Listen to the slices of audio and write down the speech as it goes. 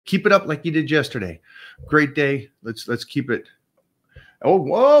Keep it up like you did yesterday. Great day. Let's keep it. Oh,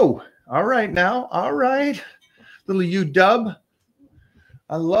 whoa. All right now. All right. Little UW.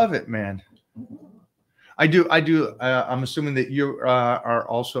 I love it, man. I do. I'm assuming that you are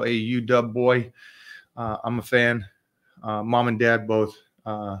also a UW boy. I'm a fan. Mom and dad both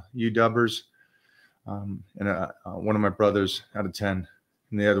UWers. And one of my brothers out of 10,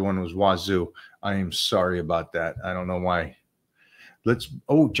 and the other one was Wazoo. I am sorry about that. I don't know why.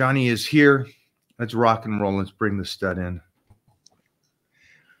 Oh, Johnny is here. Let's rock and roll. Let's bring the stud in.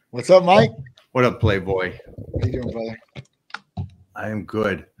 What's up, Mike? What up, Playboy? How you doing, brother? I am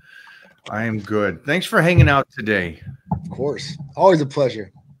good. I am good. Thanks for hanging out today. Of course. Always a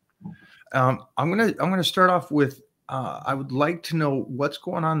pleasure. I'm gonna start off with I would like to know what's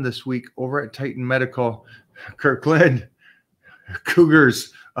going on this week over at Titan Medical. Kirkland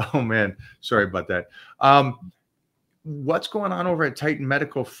Cougars. Oh man, sorry about that. What's going on over at Titan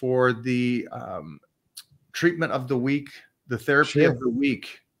Medical for the treatment of the week, the therapy of the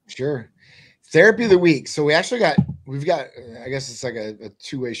week? Sure. Therapy of the week. So we've got, I guess it's like a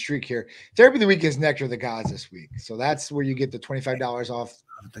two-way streak here. Therapy of the week is Nectar of the Gods this week. So that's where you get the $25 off.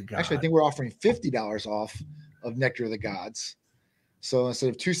 Actually, I think we're offering $50 off of Nectar of the Gods. So instead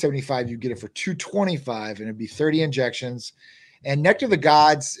of $275, you get it for $225, and it'd be 30 injections. And Nectar of the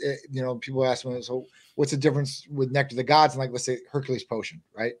Gods, people ask me, so what's the difference with Nectar of the Gods and, like, let's say Hercules Potion,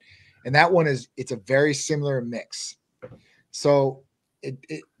 right? And that one it's a very similar mix. So it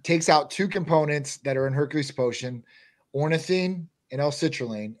takes out two components that are in Hercules Potion, ornithine and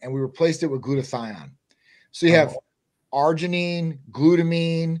L-citrulline, and we replaced it with glutathione. So you have arginine,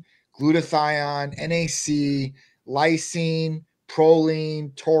 glutamine, glutathione, NAC, lysine,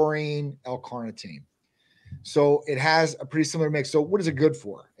 proline, taurine, L-carnitine. So it has a pretty similar mix. So what is it good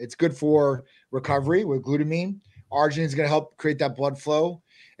for? It's good for recovery with glutamine. Arginine is going to help create that blood flow.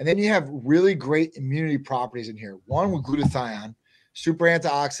 And then you have really great immunity properties in here. One with glutathione, super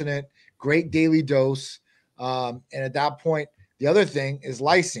antioxidant, great daily dose. And at that point, the other thing is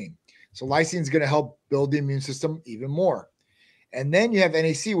lysine. So lysine is going to help build the immune system even more. And then you have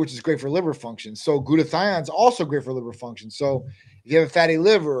NAC, which is great for liver function. So glutathione is also great for liver function. So if you have a fatty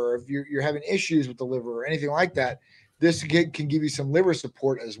liver, or if you're having issues with the liver or anything like that, this can give you some liver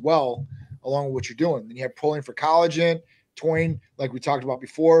support as well, along with what you're doing. Then you have proline for collagen, taurine, like we talked about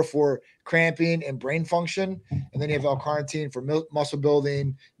before, for cramping and brain function. And then you have L-carnitine for muscle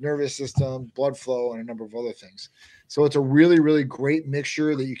building, nervous system, blood flow, and a number of other things. So it's a really, really great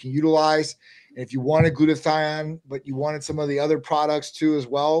mixture that you can utilize. And if you wanted glutathione, but you wanted some of the other products too as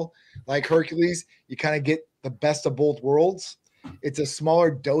well, like Hercules, you kind of get the best of both worlds. It's a smaller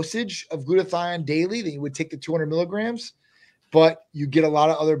dosage of glutathione daily than you would take the 200 milligrams, but you get a lot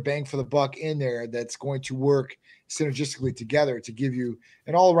of other bang for the buck in there that's going to work synergistically together to give you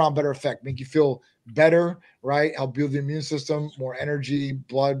an all-around better effect, make you feel better, right? Help build the immune system, more energy,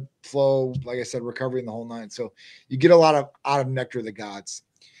 blood flow, like I said, recovery in the whole nine. So you get a lot out of Nectar of the Gods.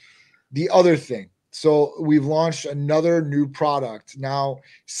 The other thing, so we've launched another new product. Now,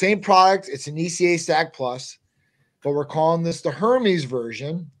 same product, it's an ECA Stack Plus, but we're calling this the Hermes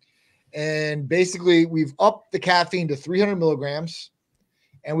version. And basically, we've upped the caffeine to 300 milligrams,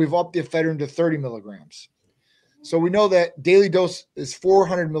 and we've upped the ephedrine to 30 milligrams. So we know that daily dose is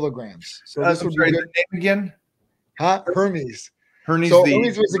 400 milligrams. So this would be good. The name again? Huh? Hermes. Hermes, so the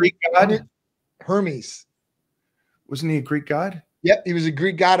Hermes was Greek god? Hermes. Wasn't he a Greek god? Yep, he was a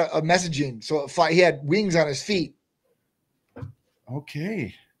Greek god of messaging. So he had wings on his feet.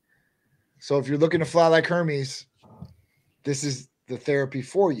 Okay. So if you're looking to fly like Hermes, this is the therapy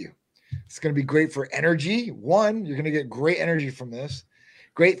for you. It's going to be great for energy. One, you're going to get great energy from this.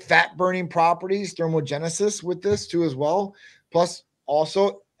 Great fat burning properties, thermogenesis with this too as well. Plus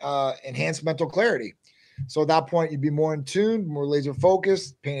also enhanced mental clarity. So at that point, you'd be more in tune, more laser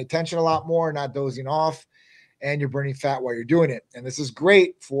focused, paying attention a lot more, not dozing off, and you're burning fat while you're doing it. And this is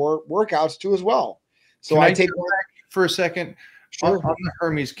great for workouts too as well. So can I take back for a second. Sure. On the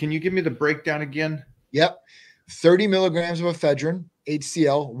Hermes, can you give me the breakdown again? Yep. 30 milligrams of ephedrine,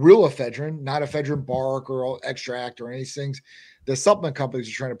 HCl, real ephedrine, not ephedrine bark or extract or any things the supplement companies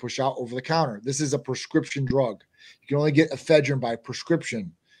are trying to push out over the counter. This is a prescription drug. You can only get ephedrine by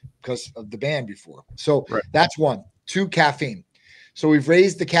prescription because of the ban before. So That's one. 2, caffeine. So we've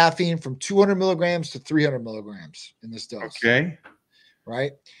raised the caffeine from 200 milligrams to 300 milligrams in this dose. Okay.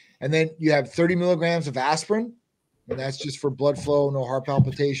 Right. And then you have 30 milligrams of aspirin, and that's just for blood flow, no heart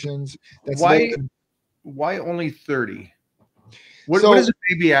palpitations. That's why only 30? What is a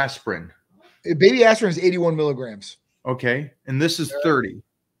baby aspirin? Baby aspirin is 81 milligrams. Okay. And this is 30.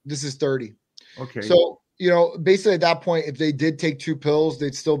 This is 30. Okay. So basically at that point, if they did take 2 pills,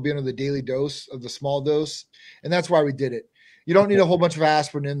 they'd still be under the daily dose of the small dose. And that's why we did it. You don't need a whole bunch of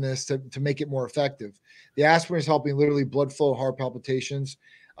aspirin in this to make it more effective. The aspirin is helping literally blood flow, heart palpitations.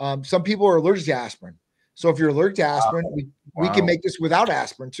 Some people are allergic to aspirin. So if you're allergic to aspirin, we can make this without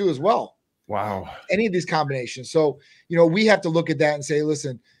aspirin too as well. Wow. Any of these combinations. So, we have to look at that and say,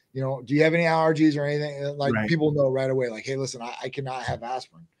 listen, do you have any allergies or anything? Like people know right away, like, hey, listen, I cannot have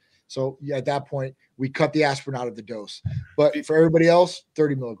aspirin. So at that point, we cut the aspirin out of the dose. But for everybody else,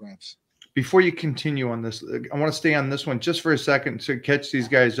 30 milligrams. Before you continue on this, I want to stay on this one just for a second to catch these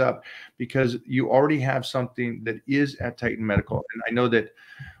guys up, because you already have something that is at Titan Medical. And I know that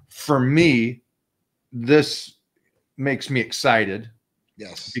for me, this makes me excited.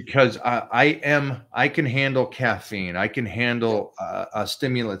 Yes. Because I can handle caffeine. I can handle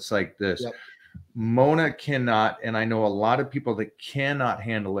stimulants like this. Yep. Mona cannot, and I know a lot of people that cannot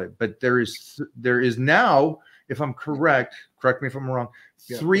handle it, but there is now, if I'm correct me if I'm wrong,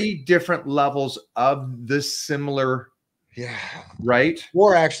 3 different levels of this similar. Yeah. Right.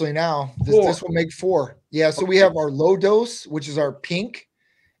 4 actually now. This will make 4. Yeah. So we have our low dose, which is our pink,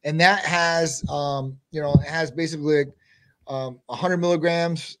 and that has, it has basically 100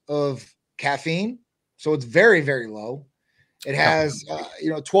 milligrams of caffeine. So it's very, very low. It has,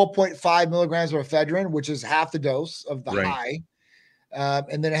 12.5 milligrams of ephedrine, which is half the dose of the high.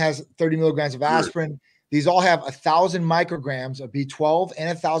 And then it has 30 milligrams of aspirin. These all have 1,000 micrograms of B12 and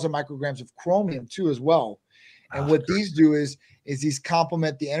 1,000 micrograms of chromium too, as well. And what these do is these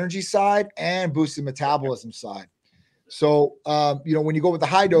complement the energy side and boost the metabolism side. So, when you go with the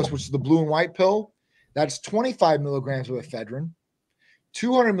high dose, which is the blue and white pill, that's 25 milligrams of ephedrine,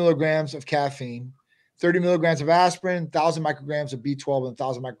 200 milligrams of caffeine, 30 milligrams of aspirin, 1,000 micrograms of B12, and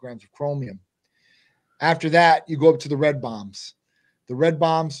 1,000 micrograms of chromium. After that, you go up to the red bombs. The red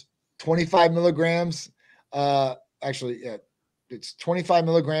bombs, 25 milligrams. It's 25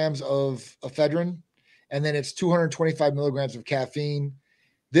 milligrams of ephedrine, and then it's 225 milligrams of caffeine.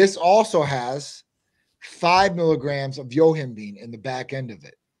 This also has 5 milligrams of yohimbine in the back end of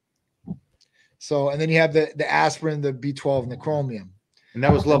it. So, and then you have the aspirin, the B12, and the chromium. And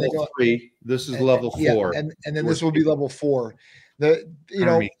that was level 3. This is level 4. And then this will be level 4.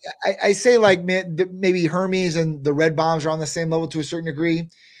 I say like maybe Hermes and the red bombs are on the same level to a certain degree,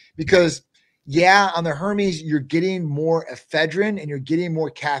 because on the Hermes, you're getting more ephedrine and you're getting more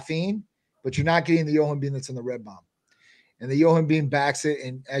caffeine, but you're not getting the yohimbine that's in the red bomb. And the yohimbine backs it,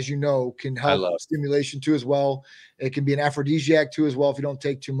 and as you know, can help stimulation too as well. It can be an aphrodisiac too as well if you don't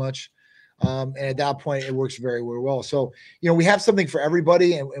take too much. And at that point, it works very, very well. So, we have something for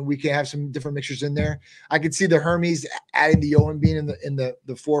everybody, and we can have some different mixtures in there. I could see the Hermes adding the yohimbine in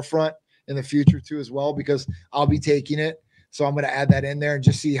the forefront in the future too as well, because I'll be taking it. So I'm going to add that in there and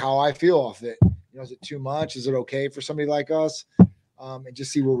just see how I feel off it. Is it too much? Is it okay for somebody like us? And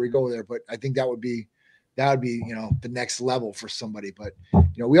just see where we go there. But I think that would be, the next level for somebody. But,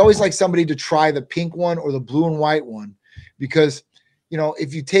 we always like somebody to try the pink one or the blue and white one, because,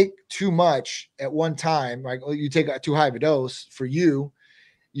 if you take too much at one time, like you take too high of a dose for you're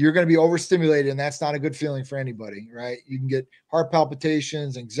going to be overstimulated, and that's not a good feeling for anybody, right? You can get heart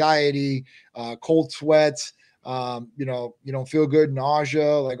palpitations, anxiety, cold sweats, you don't feel good,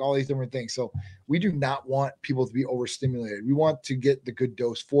 nausea, like all these different things. So we do not want people to be overstimulated. We want to get the good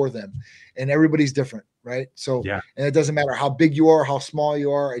dose for them, and everybody's different, right? So, and it doesn't matter how big you are, how small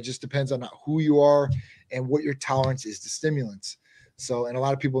you are. It just depends on who you are and what your tolerance is to stimulants. So, and a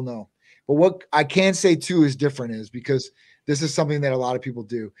lot of people know, but what I can say too is different is because this is something that a lot of people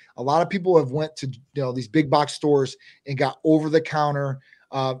do. A lot of people have went to, these big box stores and got over the counter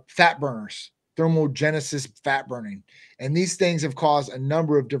fat burners, thermogenesis fat burning. And these things have caused a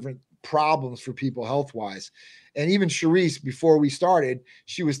number of different problems for people health-wise. And even Charisse, before we started,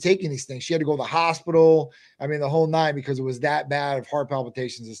 she was taking these things. She had to go to the hospital. I mean, the whole nine, because it was that bad of heart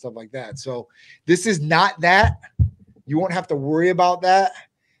palpitations and stuff like that. So this is not that. You won't have to worry about that.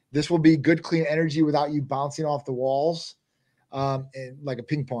 This will be good, clean energy without you bouncing off the walls and like a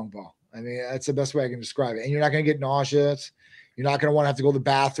ping pong ball. I mean, that's the best way I can describe it. And you're not going to get nauseous. You're not going to want to have to go to the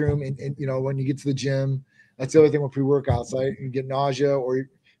bathroom. And when you get to the gym, that's the other thing with pre-workouts. Like you get nausea or you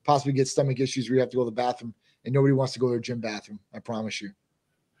possibly get stomach issues where you have to go to the bathroom. And nobody wants to go to their gym bathroom. I promise you.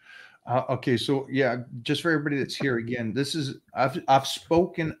 Okay. So yeah, just for everybody that's here again, this is, I've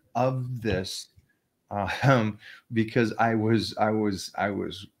spoken of this because I was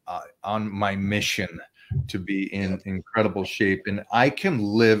on my mission to be in incredible shape, and I can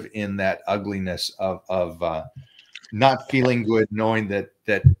live in that ugliness of not feeling good, knowing that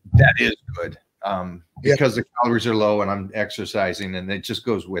is good because the calories are low and I'm exercising, and it just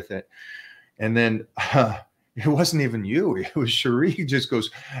goes with it. And then it wasn't even you. It was Cherie. He just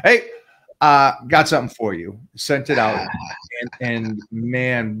goes, hey, got something for you. Sent it out. And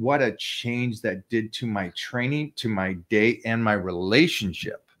man, what a change that did to my training, to my day, and my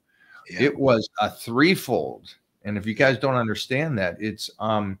relationship. Yeah. It was a threefold. And if you guys don't understand that, it's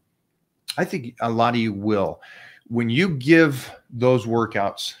I think a lot of you will. When you give those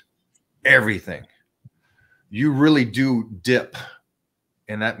workouts everything, you really do dip.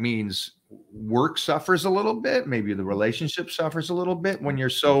 And that means work suffers a little bit. Maybe the relationship suffers a little bit when you're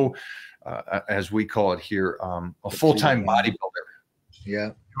so, as we call it here, a full-time bodybuilder. Yeah. You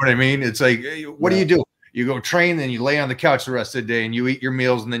know what I mean? It's like, what do you do? You go train, then you lay on the couch the rest of the day and you eat your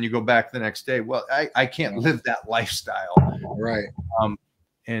meals and then you go back the next day. Well, I can't live that lifestyle. Right.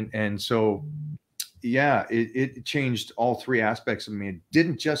 And so, yeah, it changed all three aspects of me. It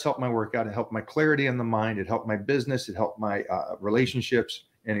didn't just help my workout. It helped my clarity in the mind. It helped my business. It helped my relationships,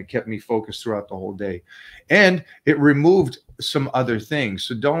 and it kept me focused throughout the whole day. And it removed some other things.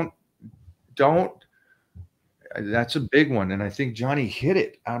 So don't, that's a big one. And I think Johnny hit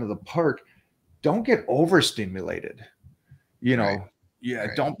it out of the park. Don't get overstimulated, you know. Right. Yeah.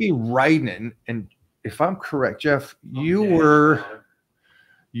 Right. Don't be riding. And if I'm correct, Jeff, you were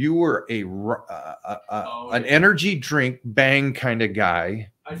an energy drink bang kind of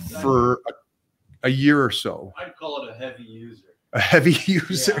guy for a year or so. I'd call it a heavy user. A heavy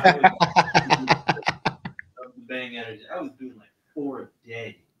user. Yeah, of the bang energy. I was doing like 4 a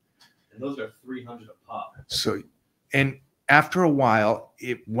day, and those are 300 a pop. So, and after a while,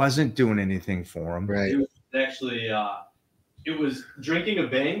 it wasn't doing anything for him. Right. It was actually, it was drinking a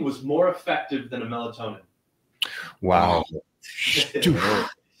bang was more effective than a melatonin. Wow.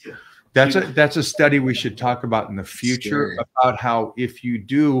 That's a study we should talk about in the future. Scary. About how if you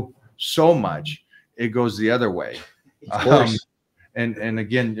do so much, it goes the other way. And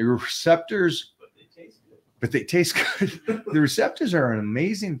again, the receptors, but they taste good. The receptors are an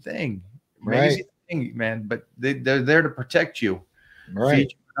amazing thing. Amazing thing, man. But they're there to protect you. Right.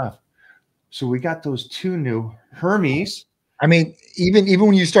 Feed you enough. So we got those two new Hermes. I mean, even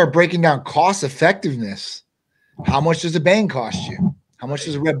when you start breaking down cost effectiveness, how much does a bang cost you? How much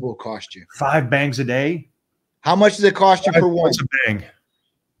does a Red Bull cost you? 5 bangs a day. How much does it cost you per one? What's a bang?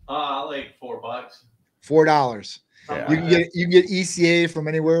 Like $4. $4. Yeah. You can get ECA from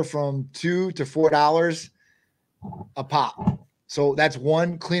anywhere from $2 to $4 a pop. So that's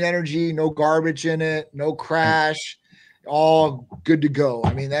one clean energy, no garbage in it, no crash, all good to go.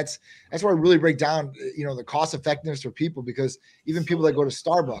 I mean, that's why I really break down, you know, the cost effectiveness for people, because even people that go to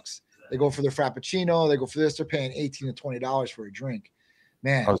Starbucks, they go for their Frappuccino, they go for this, they're paying $18 to $20 for a drink.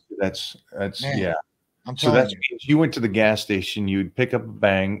 Man, that's man, yeah. So that means you went to the gas station, you'd pick up a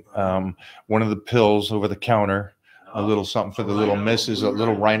bang, one of the pills over the counter, a little something for the little misses, a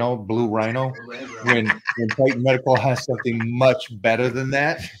little Rhino, blue Rhino. When Titan Medical has something much better than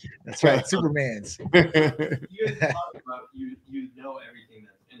that. That's right, Superman's. You guys talk about you know everything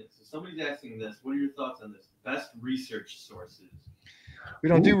that's in it. So somebody's asking this. What are your thoughts on this? Best research sources. We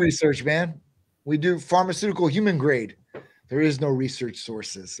don't do research, man. We do pharmaceutical human grade. There is no research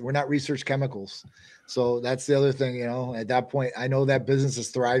sources. We're not research chemicals. So that's the other thing, you know, at that point, I know that business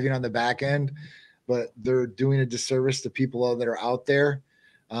is thriving on the back end, but they're doing a disservice to people that are out there.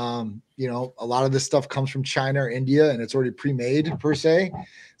 You know, a lot of this stuff comes from China or India, and it's already pre-made per se.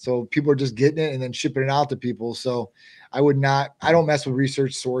 So people are just getting it and then shipping it out to people. So I don't mess with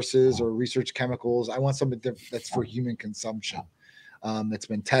research sources or research chemicals. I want something that's for human consumption. That's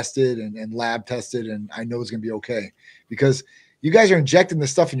been tested and lab tested, and I know it's going to be okay, because you guys are injecting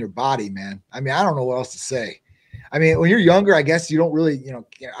this stuff in your body, man. I mean, I don't know what else to say. I mean, when you're younger, I guess you don't really,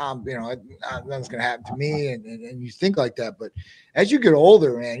 nothing's going to happen to me, and you think like that. But as you get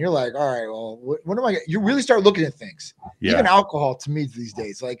older, man, you're like, all right, well, what am I? You really start looking at things. Yeah. Even alcohol to me these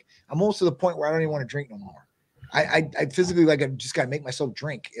days, like I'm almost to the point where I don't even want to drink no more. I physically, like, I just got to make myself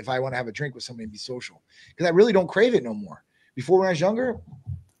drink if I want to have a drink with somebody and be social, because I really don't crave it no more. Before, when I was younger,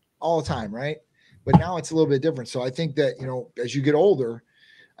 all the time, right? But now it's a little bit different. So I think that, you know, as you get older,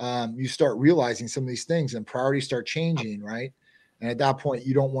 you start realizing some of these things and priorities start changing, right? And at that point,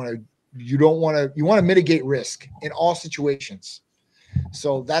 you want to mitigate risk in all situations.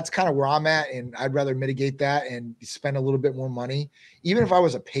 So that's kind of where I'm at, and I'd rather mitigate that and spend a little bit more money. Even if I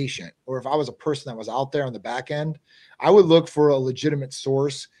was a patient or if I was a person that was out there on the back end, I would look for a legitimate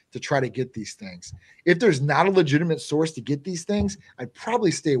source to try to get these things. If there's not a legitimate source to get these things, I'd probably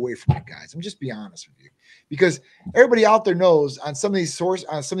stay away from it, guys. I'm just being honest with you, because everybody out there knows on some of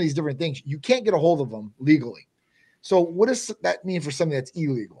these different things, you can't get a hold of them legally. So what does that mean for something that's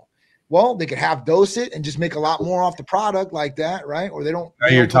illegal? Well, they could half dose it and just make a lot more off the product like that, right? Or they don't. Now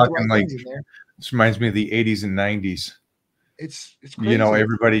they you're don't put the talking right like, things in there. this reminds me of the 80s and 90s. It's crazy. You know,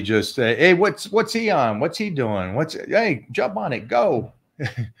 everybody just hey, what's he on? What's he doing? Hey, jump on it, go.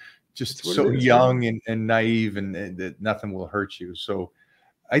 Just so young and naive, and that nothing will hurt you. So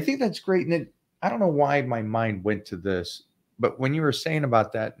I think that's great. And I don't know why my mind went to this, but when you were saying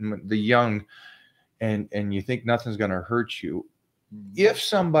about that and the young, and you think nothing's going to hurt you, if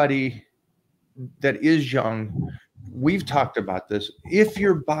somebody that is young, we've talked about this, if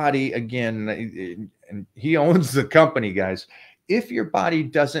your body, again, and he owns the company, guys, if your body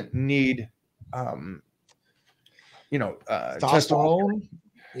doesn't need testosterone,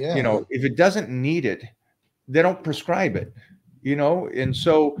 you know, if it doesn't need it, they don't prescribe it, you know. And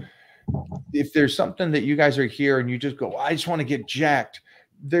so if there's something that you guys are here and you just go, I just want to get jacked,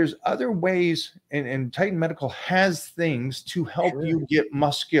 there's other ways, and Titan Medical has things to help you get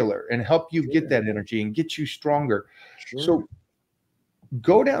muscular and help you get that energy and get you stronger. So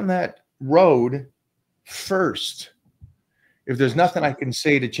go down that road first. If there's nothing I can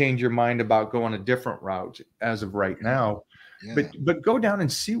say to change your mind about going a different route as of right now, but go down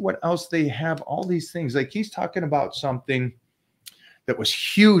and see what else they have. All these things, like he's talking about something that was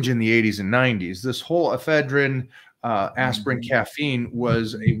huge in the 80s and 90s. This whole ephedrine, aspirin, caffeine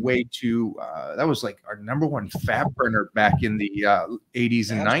was a way to that was like our #1 fat burner back in the 80s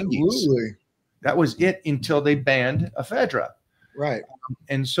and 90s. That was it until they banned ephedra. Right.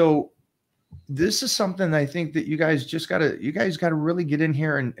 And so this is something I think that you guys gotta really get in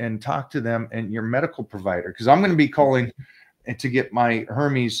here and talk to them and your medical provider, because I'm going to be calling to get my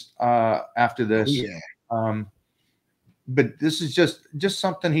Hermes after this. But this is just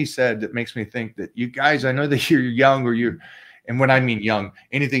something he said that makes me think that you guys, I know that you're young, and when I mean young,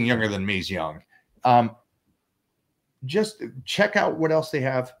 anything younger than me is young. Just check out what else they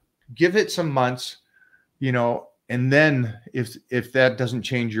have, give it some months, you know, and then if that doesn't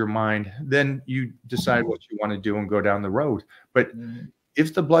change your mind, then you decide what you want to do and go down the road. But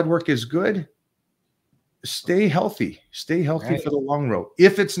if the blood work is good, stay healthy for the long road.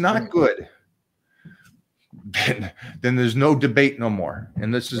 If it's not good, then there's no debate no more.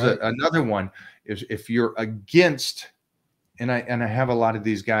 And this is another one. If you're against, and I have a lot of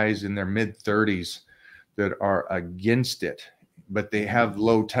these guys in their mid-30s that are against it, but they have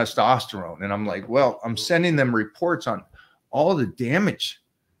low testosterone, and I'm like, well, I'm sending them reports on all the damage.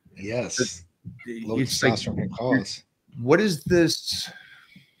 Yes, low it's testosterone can cause. What is this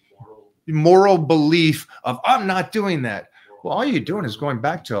moral belief of I'm not doing that? Well, all you're doing is going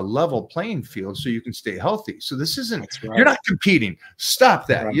back to a level playing field so you can stay healthy. So this isn't, you're not competing. Stop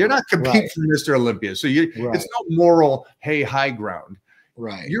that. You're not competing for Mr. Olympia. So it's no moral, hey, high ground.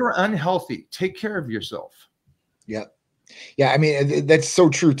 Right. You're unhealthy. Take care of yourself. Yep. Yeah. I mean, that's so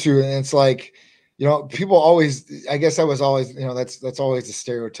true too. And it's like, you know, people always, I guess I was always, you know, that's always the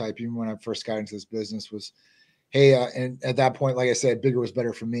stereotype. Even when I first got into this business was, hey, and at that point, like I said, bigger was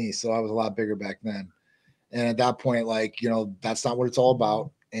better for me. So I was a lot bigger back then. And at that point, like, you know, that's not what it's all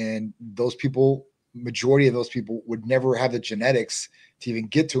about. And those people, majority of those people would never have the genetics to even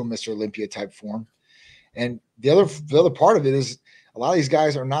get to a Mr. Olympia type form. And the other part of it is a lot of these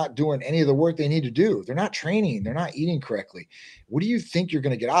guys are not doing any of the work they need to do. They're not training. They're not eating correctly. What do you think you're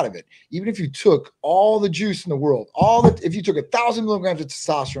going to get out of it? Even if you took all the juice in the world, if you took 1,000 milligrams of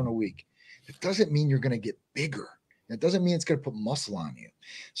testosterone a week, it doesn't mean you're going to get bigger. That doesn't mean it's going to put muscle on you.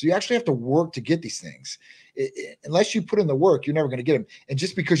 So you actually have to work to get these things. Unless you put in the work, you're never going to get them. And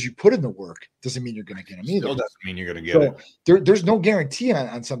just because you put in the work doesn't mean you're going to get them either. Still doesn't mean you're going to get it. There's no guarantee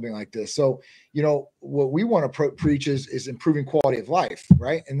on something like this. So, you know, what we want to preach is improving quality of life,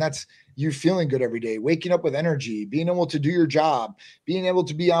 right? And that's you feeling good every day, waking up with energy, being able to do your job, being able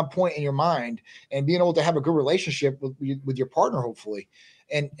to be on point in your mind, and being able to have a good relationship with your partner, hopefully.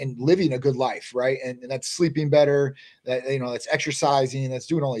 And living a good life, right? And that's sleeping better, that, you know, that's exercising, that's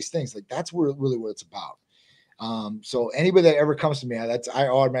doing all these things. Like that's really what it's about. So anybody that ever comes to me, I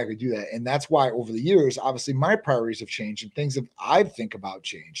automatically do that. And that's why over the years, obviously my priorities have changed and things that I think about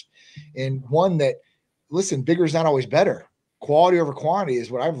changed. And one that, listen, bigger is not always better. Quality over quantity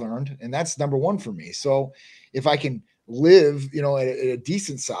is what I've learned. And that's #1 for me. So if I can live, you know, at a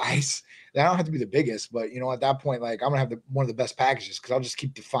decent size, I don't have to be the biggest, but, you know, at that point, like I'm going to have one of the best packages because I'll just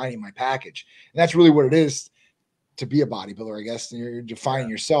keep defining my package. And that's really what it is to be a bodybuilder, I guess. And you're defining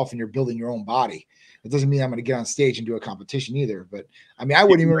yourself and you're building your own body. It doesn't mean I'm going to get on stage and do a competition either. But I mean, I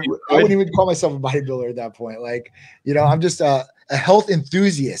wouldn't even call myself a bodybuilder at that point. Like, you know, I'm just a health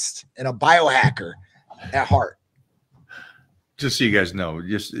enthusiast and a biohacker at heart. Just so you guys know,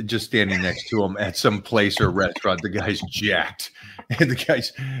 just standing next to him at some place or restaurant, the guy's jacked, and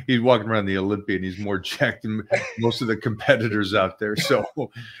he's walking around the Olympia, and he's more jacked than most of the competitors out there. So,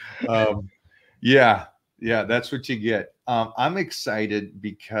 yeah, that's what you get. I'm excited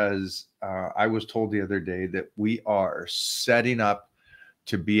because I was told the other day that we are setting up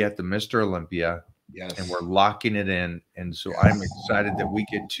to be at the Mr. Olympia. Yes. And we're locking it in. And so I'm excited that we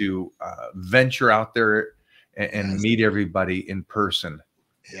get to venture out there and meet everybody in person.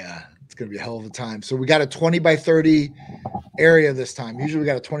 Yeah, it's going to be a hell of a time. So we got a 20 by 30 area this time. Usually we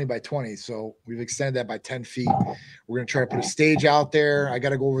got a 20 by 20. So we've extended that by 10 feet. We're going to try to put a stage out there. I got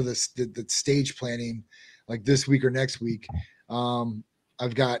to go over the stage planning like this week or next week.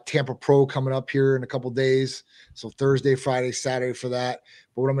 I've got Tampa Pro coming up here in a couple days. So Thursday, Friday, Saturday for that.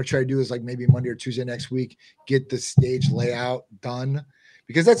 But what I'm going to try to do is like maybe Monday or Tuesday next week, get the stage layout done,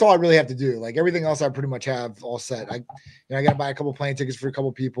 because that's all I really have to do. Like everything else I pretty much have all set. I got to buy a couple plane tickets for a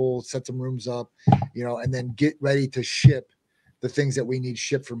couple people, set some rooms up, and then get ready to ship the things that we need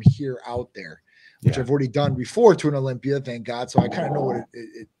shipped from here out there, which I've already done before to an Olympia, thank God. So I kind of know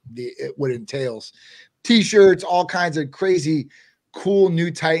what it entails. T-shirts, all kinds of crazy, cool new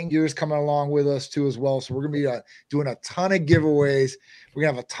Titan gears coming along with us too as well. So we're going to be doing a ton of giveaways. We're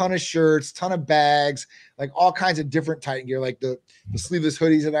going to have a ton of shirts, ton of bags, like all kinds of different Titan gear, like the sleeveless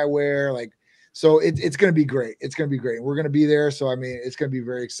hoodies that I wear. Like, so it's going to be great. It's going to be great. We're going to be there. So, I mean, it's going to be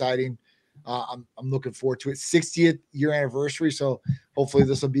very exciting. I'm looking forward to it. 60th year anniversary. So hopefully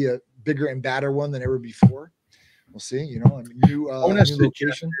this will be a bigger and badder one than ever before. We'll see, a new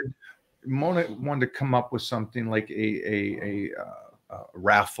location. Mona wanted to come up with something like a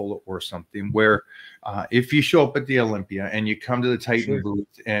raffle or something where if you show up at the Olympia and you come to the Titan booth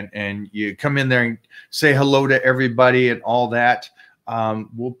and you come in there and say hello to everybody and all that,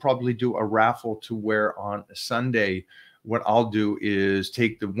 we'll probably do a raffle to where on Sunday, what I'll do is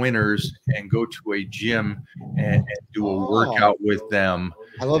take the winners and go to a gym and do a workout with them.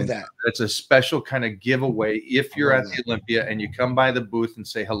 I love that. That's a special kind of giveaway. If you're at the Olympia and you come by the booth and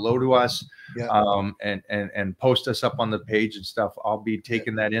say hello to us, and post us up on the page and stuff, I'll be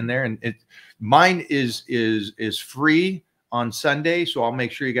taking that in there. And mine is free on Sunday, so I'll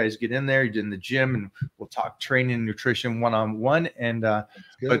make sure you guys get in there in the gym and we'll talk training and nutrition one-on-one. And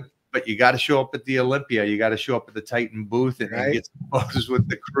but you got to show up at the Olympia. You got to show up at the Titan booth and get some photos with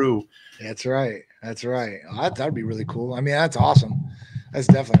the crew. That's right. That's right. Oh, that'd be really cool. I mean, that's awesome. That's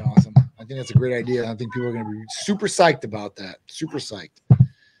definitely awesome. I think that's a great idea. I think people are going to be super psyched about that. Super psyched.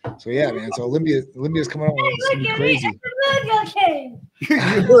 So yeah, man. So Olympia's coming out. It's going to be crazy.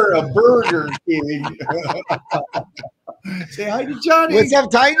 You're a Burger King. Say hi to Johnny. What's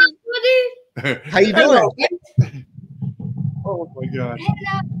up, Titan? How you doing? Oh my gosh.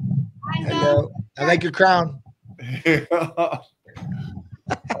 Hello. I like your crown. Oh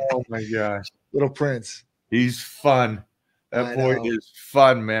my gosh. Little Prince. He's fun. That boy is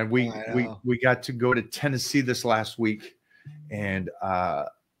fun, man. We got to go to Tennessee this last week and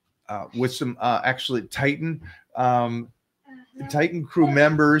with some actually Titan crew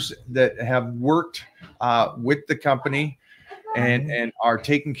members that have worked with the company and are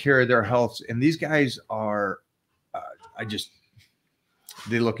taking care of their health. And these guys are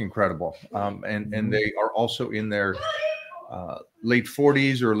they look incredible. And they are also in their late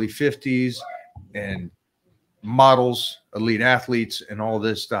 40s, early 50s, and models, elite athletes, and all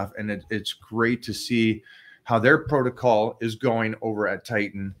this stuff. And it's great to see how their protocol is going over at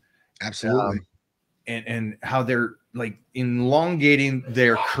Titan. Absolutely. And how they're like elongating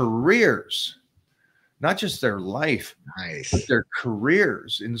their careers, not just their life, but their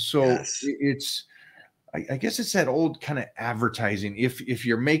careers. And so it's, I guess it's that old kind of advertising. If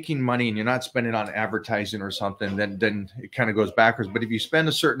you're making money and you're not spending on advertising or something, then it kind of goes backwards. But if you spend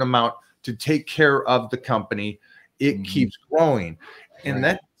a certain amount to take care of the company, it keeps growing. And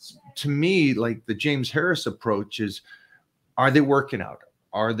that, to me, like the James Harris approach is, are they working out?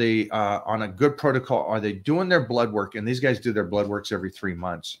 Are they on a good protocol? Are they doing their blood work? And these guys do their blood works every 3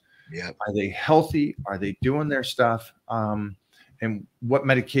 months. Yeah. Are they healthy? Are they doing their stuff? And what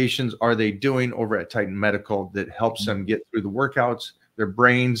medications are they doing over at Titan Medical that helps them get through the workouts, their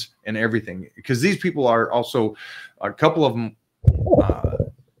brains, and everything? Because these people are also, a couple of them,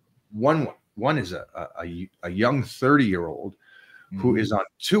 one is a young 30-year-old who is on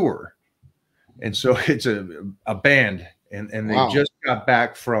tour. And so it's a band, and they just got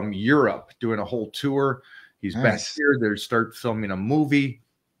back from Europe doing a whole tour. He's back here. They start filming a movie.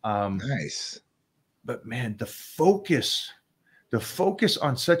 Nice. But man, the focus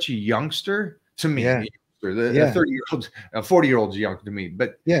on such a youngster, to me, the 30-year-old, 40-year-old's young to me,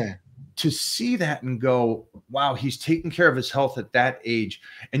 but to see that and go, wow, he's taking care of his health at that age,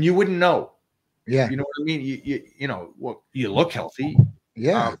 and you wouldn't know. Yeah. You know what I mean? You know, well, you look healthy.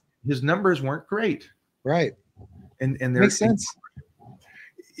 Yeah. His numbers weren't great. Right. And makes sense.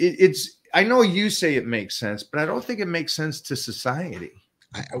 It's, I know you say it makes sense, but I don't think it makes sense to society.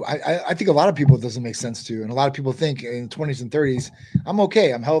 I think a lot of people it doesn't make sense to, and a lot of people think in 20s and 30s, I'm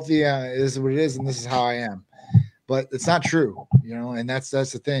okay, I'm healthy, it is what it is, and this is how I am. But it's not true, you know, and that's the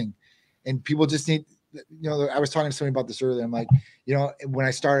thing. And people just need, you know, I was talking to somebody about this earlier. I'm like, you know, when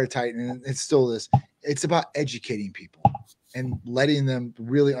I started Titan, and it's still this, it's about educating people and letting them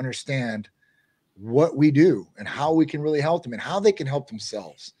really understand what we do and how we can really help them and how they can help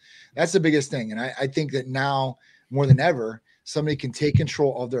themselves. That's the biggest thing. And I think that now more than ever, somebody can take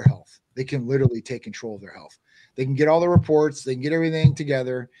control of their health. They can literally take control of their health. They can get all the reports, they can get everything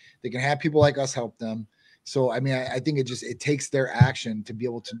together. They can have people like us help them. So, I mean, I think it takes their action to be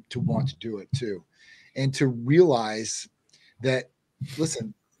able to want to do it too. And to realize that,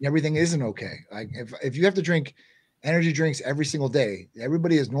 listen, everything isn't okay. Like if you have to drink energy drinks every single day,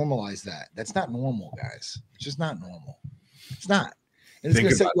 everybody has normalized that. That's not normal, guys. It's just not normal. It's not. And it's going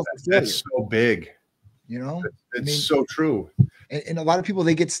to set you up for failure. That's so big. You know, it's so true. And a lot of people,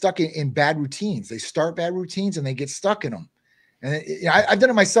 they get stuck in bad routines. They start bad routines and they get stuck in them. And I've done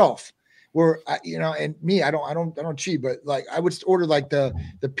it myself. Where you know, and me, I don't cheat, but like I would order like the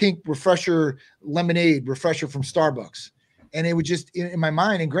pink refresher lemonade refresher from Starbucks, and it would just in my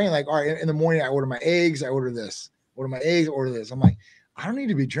mind ingrain like, all right, in the morning I order my eggs, I order this, order my eggs, order this. I'm like, I don't need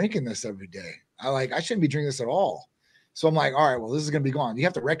to be drinking this every day. I shouldn't be drinking this at all. So I'm like, all right, well, this is gonna be gone. You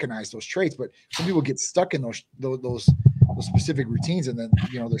have to recognize those traits, but some people get stuck in those specific routines, and then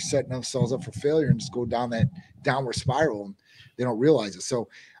you know they're setting themselves up for failure and just go down that downward spiral, and they don't realize it. So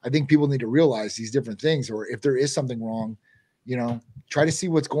I think people need to realize these different things, or if there is something wrong, you know, try to see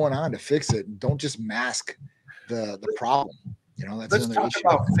what's going on to fix it. And don't just mask the problem. You know, that's another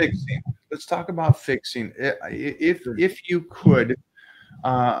issue. Let's talk about fixing. If you could,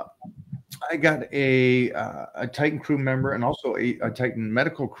 I got a Titan crew member and also a Titan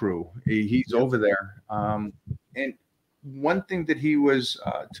medical crew. He's over there. And one thing that he was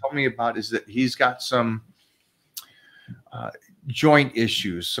telling me about is that he's got some joint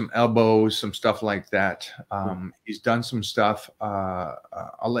issues, some elbows, some stuff like that. He's done some stuff. I'll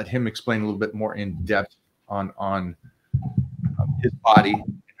let him explain a little bit more in depth on his body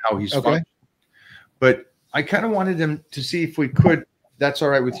and how he's functioning. But I kind of wanted him to see if we could, that's all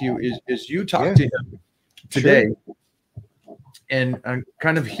right with you, is you talk to him today and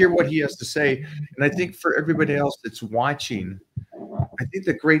kind of hear what he has to say. And I think for everybody else that's watching, I think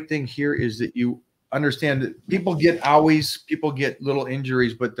the great thing here is that you understand that people get owies, people get little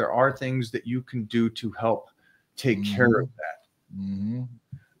injuries, but there are things that you can do to help take care of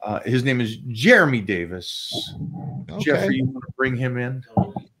that. His name is Jeremy Davis. Jeffrey, you want to bring him in?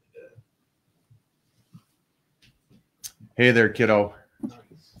 Hey there, kiddo.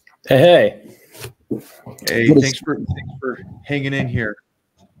 Hey. Hey, thanks for hanging in here.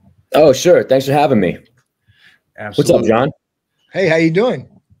 Oh, sure. Thanks for having me. Absolutely. What's up, John? Hey, how you doing?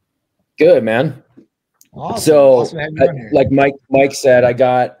 Good, man. Awesome. So, awesome like Mike said, I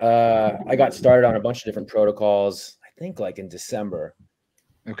got started on a bunch of different protocols. I think like in December.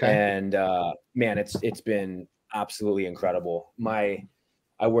 Okay. And man, it's been absolutely incredible. I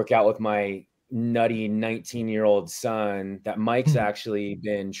work out with my nutty 19-year-old son that Mike's actually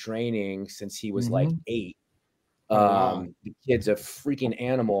been training since he was like 8. The kid's a freaking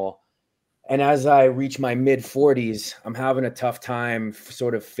animal. And as I reach my mid 40s, I'm having a tough time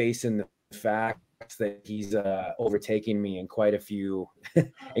sort of facing the fact that he's overtaking me in quite a few of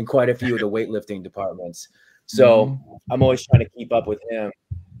the weightlifting departments. So I'm always trying to keep up with him.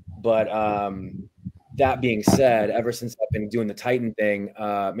 But that being said, ever since I've been doing the Titan thing,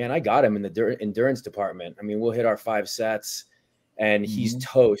 man, I got him in the endurance department. I mean, we'll hit our 5 sets and he's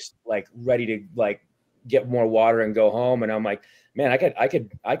toast, like ready to like get more water and go home. And I'm like, man, I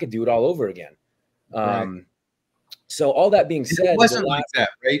could do it all over again. So all that being said, it wasn't like that,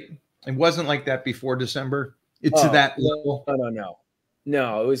 right? It wasn't like that before December. It's to that level.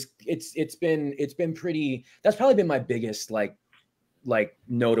 No. It's been pretty. That's probably been my biggest like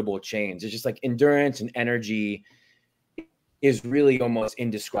notable change. It's just like endurance and energy is really almost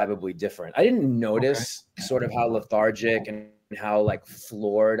indescribably different. I didn't notice sort of how lethargic and how like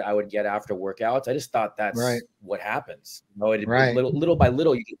floored I would get after workouts. I just thought that's what happens. You know, little by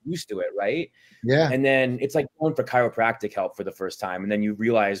little you get used to it, right? Yeah. And then it's like going for chiropractic help for the first time, and then you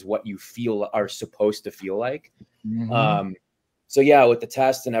realize what you feel are supposed to feel like. So yeah, with the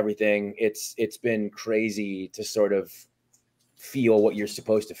test and everything, it's been crazy to sort of feel what you're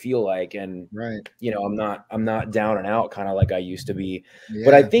supposed to feel like. And, you know, I'm not down and out kind of like I used to be. Yeah.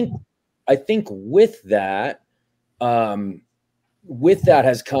 But I think with that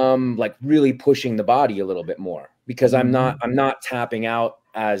has come like really pushing the body a little bit more, because I'm not tapping out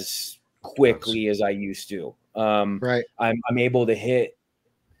as quickly as I used to. I'm able to hit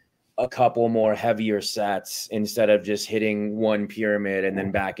a couple more heavier sets instead of just hitting one pyramid and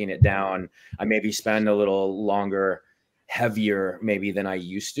then backing it down. I maybe spend a little longer, heavier maybe than I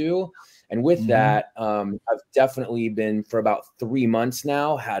used to. And with that, I've definitely been, for about 3 months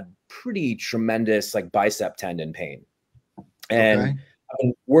now, had pretty tremendous like bicep tendon pain. And I've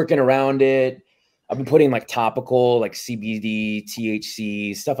been working around it. I've been putting like topical, like CBD,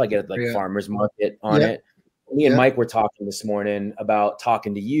 THC, stuff like at like farmer's market on it. Me and Mike were talking this morning about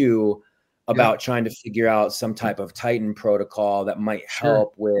talking to you about trying to figure out some type of Titan protocol that might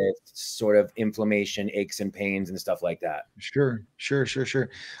help with sort of inflammation, aches and pains and stuff like that. Sure.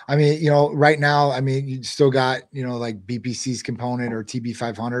 I mean, you know, right now, I mean, you still got, you know, like BPC's component or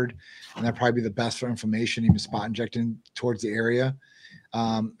TB500, and that'd probably be the best for inflammation, even spot injecting towards the area.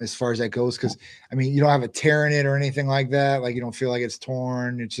 As far as that goes, because I mean, you don't have a tear in it or anything like that. Like, you don't feel like it's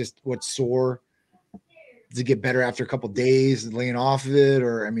torn. It's just what's sore. Does it get better after a couple of days laying off of it,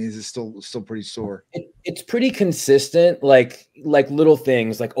 or I mean, is it still pretty sore? It's pretty consistent, like little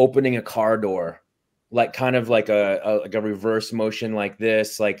things, like opening a car door, like kind of like a reverse motion like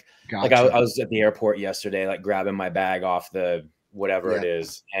this. Like I was at the airport yesterday, like grabbing my bag off the whatever it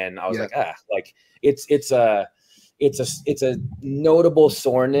is, and I was like it's a notable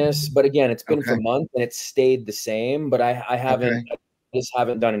soreness, but again, it's been for months and it's stayed the same. But I haven't. Just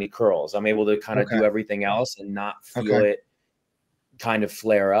haven't done any curls. I'm able to kind of do everything else and not feel it kind of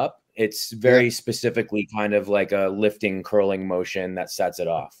flare up. It's very specifically kind of like a lifting, curling motion that sets it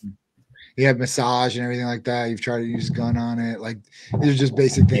off. You have massage and everything like that. You've tried to use gun on it. Like, these are just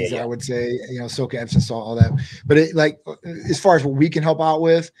basic things that I would say, you know, soak Epsom salt, all that. But it, like, as far as what we can help out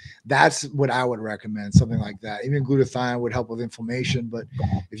with, that's what I would recommend, something like that. Even glutathione would help with inflammation. But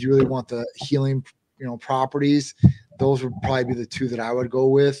if you really want the healing, you know, properties, those would probably be the two that I would go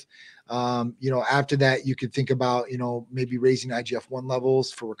with. You know, after that, you could think about, you know, maybe raising IGF-1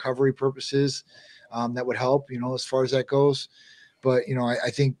 levels for recovery purposes. That would help, you know, as far as that goes. But, you know,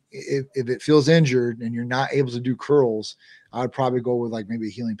 I think if it feels injured and you're not able to do curls, I would probably go with like maybe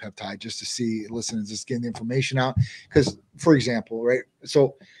a healing peptide just to see, listen, is this getting the inflammation out? Because, for example, right,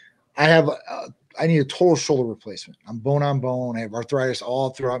 so I need a total shoulder replacement. I'm bone on bone. I have arthritis all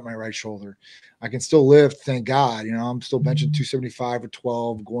throughout my right shoulder. I can still lift, thank God. You know, I'm still benching 275 or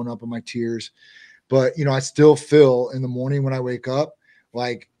 12, going up on my tiers. But, you know, I still feel in the morning when I wake up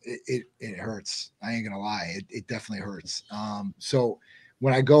like it hurts. I ain't gonna lie. It definitely hurts. So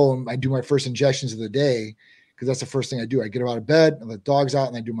when I go and I do my first injections of the day, because that's the first thing I do, I get out of bed, I let dogs out,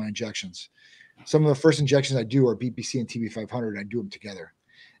 and I do my injections. Some of the first injections I do are BPC and TB500, and I do them together.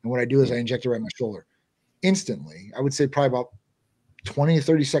 And what I do is I inject it right in my shoulder. Instantly, I would say probably about 20 to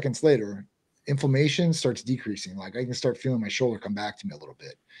 30 seconds later, inflammation starts decreasing. Like, I can start feeling my shoulder come back to me a little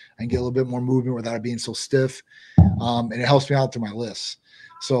bit. I can get a little bit more movement without it being so stiff. And it helps me out through my lists.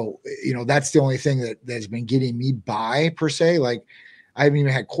 So, you know, that's the only thing that's been getting me by, per se. Like, I haven't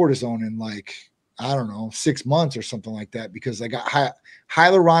even had cortisone in like, I don't know, 6 months or something like that, because I got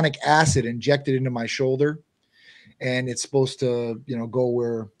hyaluronic acid injected into my shoulder. And it's supposed to, you know, go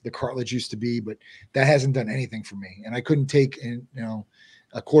where the cartilage used to be, but that hasn't done anything for me. And I couldn't take, you know,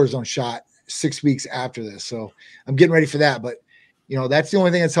 a cortisone shot 6 weeks after this. So I'm getting ready for that. But, you know, that's the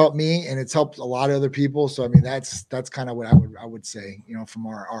only thing that's helped me, and it's helped a lot of other people. So, I mean, that's kind of what I would say, you know, from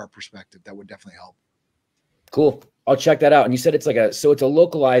our perspective, that would definitely help. Cool. I'll check that out. And you said it's like it's a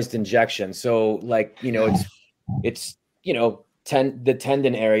localized injection. So like, you know, it's, you know, the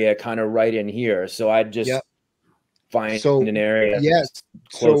tendon area kind of right in here. So I'd just find an area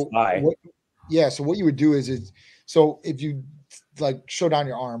close by. So what you would do is so if you like show down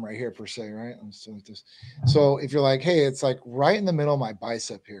your arm right here, per se, right? So if you're like, hey, it's like right in the middle of my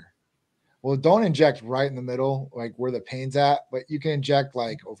bicep here. Well, don't inject right in the middle, like where the pain's at, but you can inject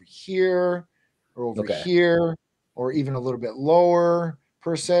like over here or over here, or even a little bit lower,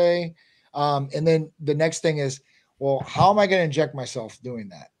 per se. And then the next thing is, well, how am I going to inject myself doing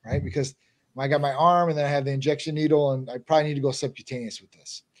that? Right? Because I got my arm and then I have the injection needle, and I probably need to go subcutaneous with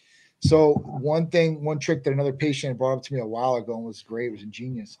this. So one trick that another patient brought up to me a while ago and was great, was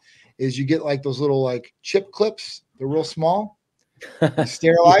ingenious, is you get like those little like chip clips. They're real small. You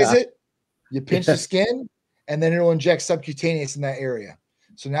sterilize it, you pinch the skin, and then it'll inject subcutaneous in that area.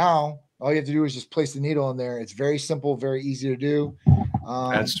 So now all you have to do is just place the needle in there. It's very simple, very easy to do.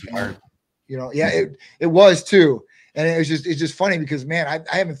 That's smart. You know, it was too. And it's just funny because, man,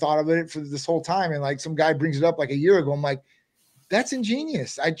 I haven't thought of it for this whole time. And like some guy brings it up like a year ago. I'm like, that's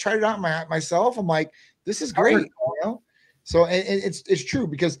ingenious. I tried it out myself. I'm like, this is great. You know? So and it's true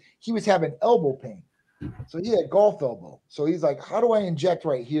because he was having elbow pain. So he had golf elbow. So he's like, how do I inject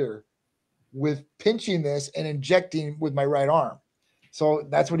right here with pinching this and injecting with my right arm? So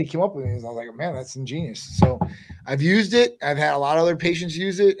that's what he came up with. And I was like, man, that's ingenious. So I've used it. I've had a lot of other patients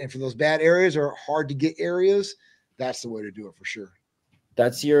use it. And for those bad areas or hard to get areas, that's the way to do it for sure.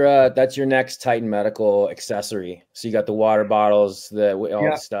 That's your next Titan medical accessory. So you got the water bottles, all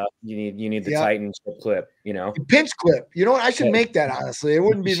the stuff. You need the Titan clip, you know. The pinch clip. You know what? I should make that, honestly. It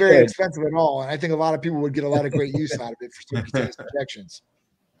wouldn't be very expensive at all. And I think a lot of people would get a lot of great use out of it for subcutaneous injections.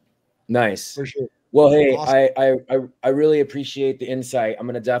 Nice. For sure. Well, hey, awesome. I really appreciate the insight. I'm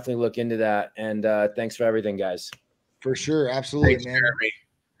gonna definitely look into that. And thanks for everything, guys. For sure. Absolutely, Thanks, man. Jeremy.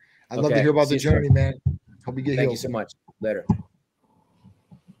 I'd love to hear about the journey, man. Hope you get healed. Thank you so much. Later.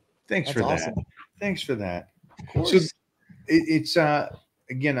 Thanks That's for awesome. that. Thanks for that. Of course. So it's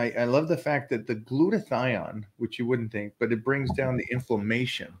again, I love the fact that the glutathione, which you wouldn't think, but it brings down the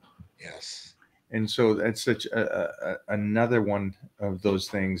inflammation. Yes. And so that's such another one of those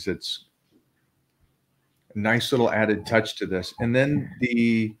things that's a nice little added touch to this. And then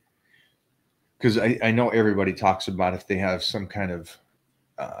because I know everybody talks about if they have some kind of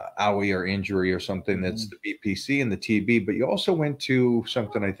owie or injury or something, that's the BPC and the TB, but you also went to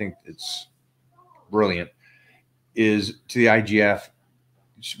something I think it's brilliant is to the IGF,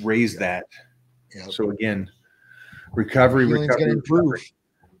 just raise that. Yep. So again, recovery,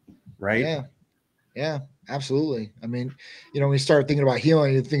 right? Yeah, absolutely. I mean, when you start thinking about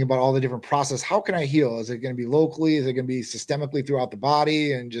healing, you think about all the different processes. How can I heal? Is it going to be locally? Is it going to be systemically throughout the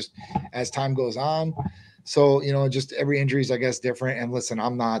body? And just as time goes on. So, just every injury is, I guess, different. And listen,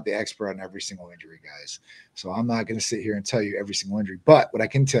 I'm not the expert on every single injury, guys. So I'm not going to sit here and tell you every single injury. But what I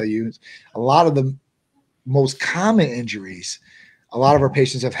can tell you is a lot of the most common injuries a lot of our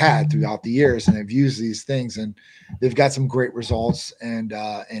patients have had throughout the years, and they've used these things and they've got some great results and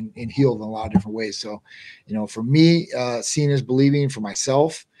healed in a lot of different ways. So, for me, seeing is believing for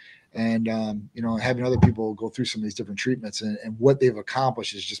myself, and, having other people go through some of these different treatments and what they've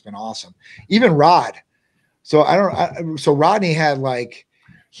accomplished has just been awesome. Even Rod. So so Rodney had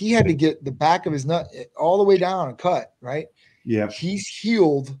he had to get the back of his nut all the way down and cut, right? Yeah. He's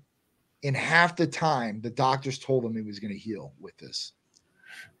healed in half the time the doctors told him he was going to heal with this.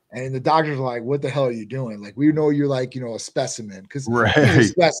 And the doctors were like, what the hell are you doing? We know you're a specimen, because he's a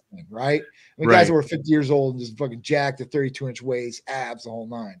specimen, right? I mean, guys that were 50 years old and just fucking jacked at 32-inch waist, abs, the whole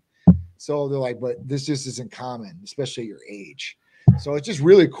nine. So they're like, but this just isn't common, especially at your age. So it's just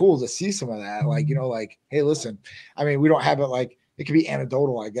really cool to see some of that. Hey, listen, I mean, we don't have it it could be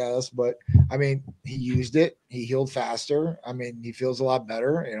anecdotal, I guess, but I mean, he used it, he healed faster. I mean, he feels a lot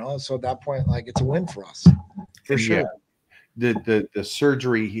better, so at that point, it's a win for us. For sure. Yeah. The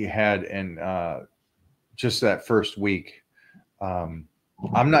surgery he had and just that first week, I'm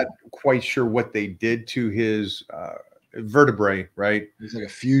not quite sure what they did to his vertebrae, right? It's like a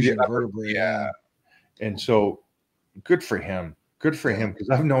fusion vertebrae. Yeah. And so good for him. Good for him, because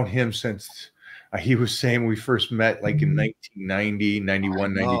I've known him since he was saying we first met in 1990,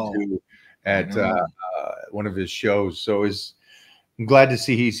 91, 92 at one of his shows. So I'm glad to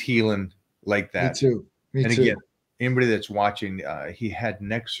see he's healing like that. Me too. Again, anybody that's watching, he had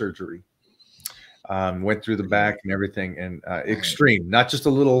neck surgery, went through the back and everything, and extreme, not just a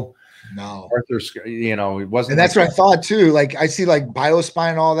little. No, Arthur, it wasn't. And that's what I thought too. I see biospine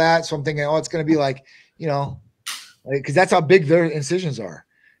and all that. So I'm thinking, it's going to be because that's how big their incisions are.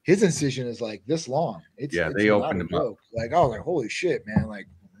 His incision is this long. They opened him up. I was like, holy shit, man.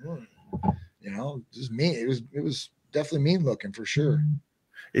 Just mean. It was definitely mean looking for sure.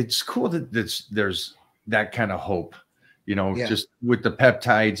 It's cool that there's that kind of hope, just with the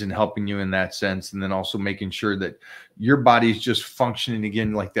peptides and helping you in that sense. And then also making sure that your body's just functioning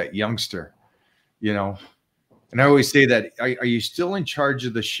again like that youngster, And I always say that, are you still in charge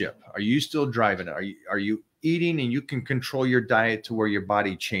of the ship? Are you still driving it? Are you eating and you can control your diet to where your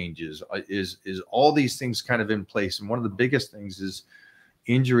body changes? Is all these things kind of in place? And one of the biggest things is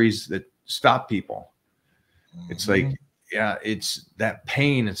injuries that stop people. It's it's that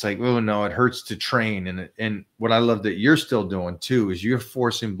pain. It's oh no, it hurts to train. And what I love that you're still doing too is you're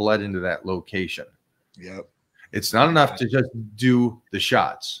forcing blood into that location. Yep. It's not enough to just do the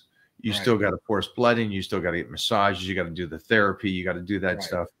shots. You still got to force blood in. You still got to get massages. You got to do the therapy. You got to do that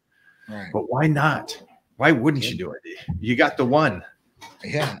stuff. Right. But why not? Why wouldn't you do it? You got the one.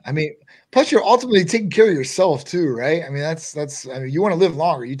 Yeah. I mean, plus you're ultimately taking care of yourself too, right? I mean, that's, I mean, you want to live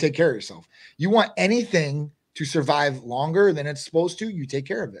longer. You take care of yourself. You want anything to survive longer than it's supposed to, you take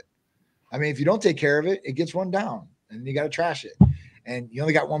care of it. I mean, if you don't take care of it, it gets run down and you got to trash it. And you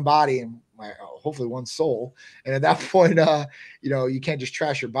only got one body and hopefully one soul. And at that point, you can't just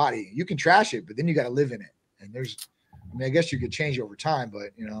trash your body. You can trash it, but then you got to live in it. And I guess you could change it over time, but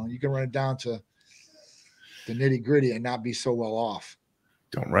you can run it down to the nitty gritty and not be so well off.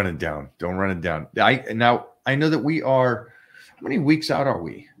 Don't run it down. Don't run it down. I know that we are, how many weeks out are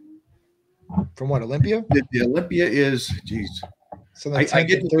we? From what, Olympia? The Olympia is, geez. So I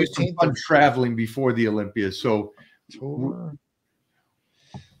get to do some fun traveling before the Olympia. So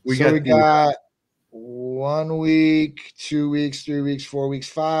we got 1 week, 2 weeks, 3 weeks, 4 weeks,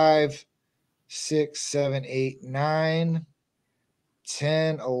 5, 6, 7, 8, 9,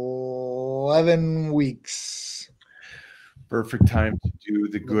 10, 11 weeks. Perfect time to do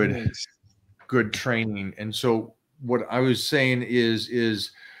the good training. And so what I was saying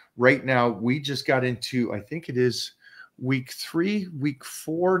is right now we just got into, I think it is week 3, week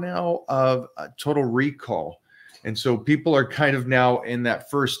 4 now of total recall. And so people are kind of now in that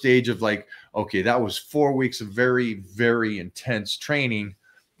first stage of like, okay, that was 4 weeks of very, very intense training.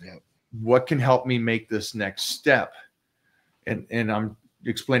 Yep. What can help me make this next step? And I'm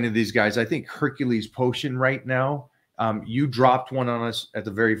explaining to these guys, I think Hercules Potion right now, you dropped one on us at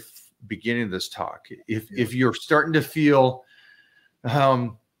the very beginning of this talk. If you're starting to feel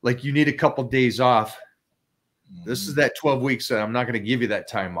like you need a couple days off, this is that 12 weeks that I'm not going to give you that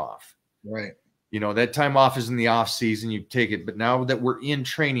time off. Right. That time off is in the off season, you take it. But now that we're in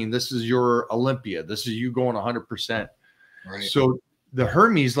training, this is your Olympia. This is you going 100%. Right. So the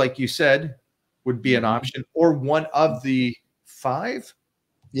Hermes, like you said, would be an option, or one of the 5.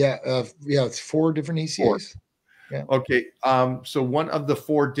 Yeah. It's 4 different ECAs. 4. Yeah. Okay. So one of the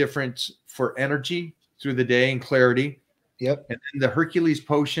 4 different for energy through the day and clarity. Yep. And then the Hercules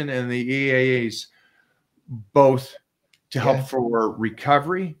Potion and the EAAs, both to help for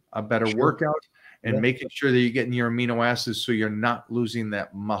recovery, a better workout, and making sure that you're getting your amino acids so you're not losing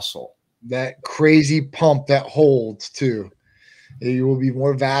that muscle. That crazy pump that holds too. You will be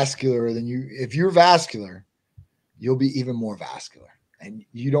more vascular than you. If you're vascular, you'll be even more vascular. And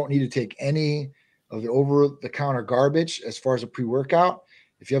you don't need to take any of the over-the-counter garbage as far as a pre-workout.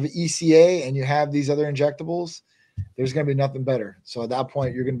 If you have an ECA and you have these other injectables, there's going to be nothing better. So at that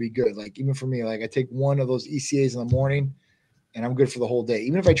point, you're going to be good. Like even for me, like I take one of those ECAs in the morning and I'm good for the whole day.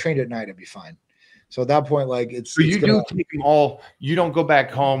 Even if I trained at night, I'd be fine. So at that point, like it's. So you do take them all. You don't go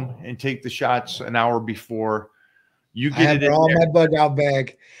back home and take the shots an hour before. You get it in all there. My bug out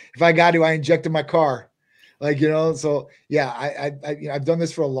bag. If I got to, I injected my car. Like, so yeah, I've done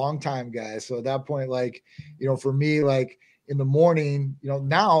this for a long time, guys. So at that point, like, for me, like in the morning,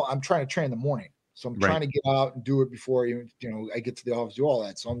 now I'm trying to train in the morning. So I'm trying to get out and do it before I get to the office, do all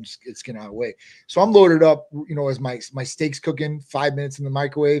that. So it's getting out of the way. So I'm loaded up, as my steak's cooking 5 minutes in the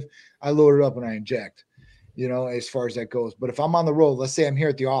microwave, I load it up and I inject, as far as that goes. But if I'm on the road, let's say I'm here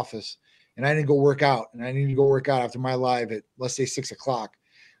at the office and I need to go work out and I need to go work out after my live at, let's say 6 o'clock,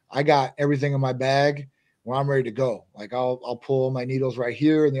 I got everything in my bag where I'm ready to go. Like I'll pull my needles right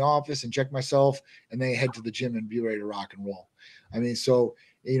here in the office, inject myself, and then head to the gym and be ready to rock and roll. I mean, so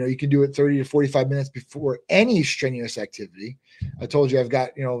you can do it 30 to 45 minutes before any strenuous activity. I told you I've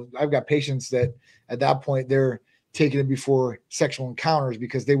got patients that at that point they're taking it before sexual encounters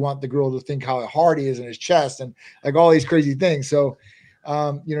because they want the girl to think how hard he is in his chest and like all these crazy things. So,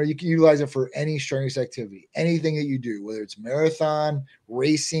 you can utilize it for any strenuous activity, anything that you do, whether it's marathon,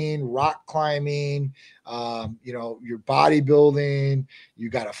 racing, rock climbing, your bodybuilding, you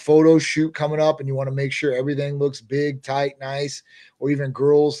got a photo shoot coming up and you want to make sure everything looks big, tight, nice, or even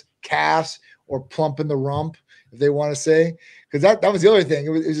girls' calves or plump in the rump, if they want to say, because that was the other thing. It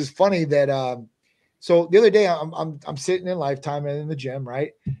was just funny that, so the other day I'm sitting in Lifetime and in the gym,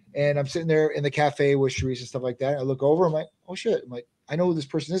 right? And I'm sitting there in the cafe with Tsikouris and stuff like that. I look over, I'm like, oh shit. I'm like, I know who this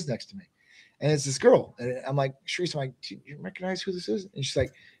person is next to me. And it's this girl. And I'm like, Tsikouris, I'm like, do you recognize who this is? And she's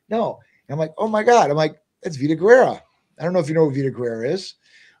like, no. And I'm like, oh my God. I'm like, that's Vita Guerrera. I don't know if you know who Vita Guerrera is.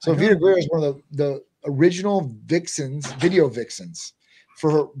 So Vita Guerrera is one of the original vixens, video vixens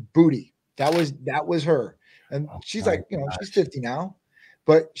for her booty. That was her. And she's like, she's 50 now,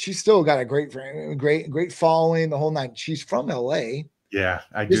 but she's still got a great following, the whole night. She's from LA. Yeah,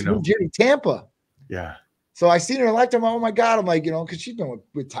 I do know. Tampa. Yeah. So I seen her in a lifetime. Oh my God. I'm like, because she's been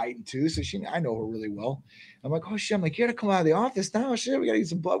with Titan too. So I know her really well. I'm like, oh shit. I'm like, you got to come out of the office now. Shit, we got to get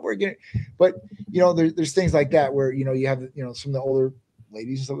some blood work. But there's things like that where, you have, some of the older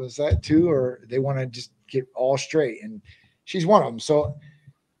ladies and stuff like that too, or they want to just get all straight. And she's one of them. So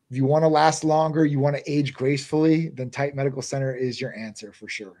if you want to last longer, you want to age gracefully, then Titan Medical Center is your answer for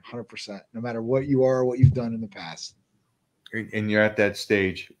sure. 100%, no matter what you are, what you've done in the past. And you're at that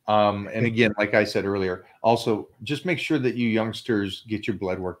stage. And again, like I said earlier, also just make sure that you youngsters get your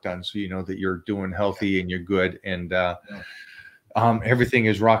blood work done, so you know that you're doing healthy and you're good, and everything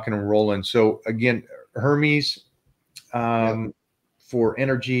is rocking and rolling. So again, Hermes, for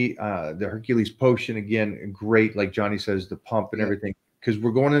energy, the Hercules potion, again, great. Like Johnny says, the pump and everything, because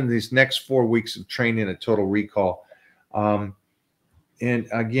we're going into these next 4 weeks of training at Total Recall. And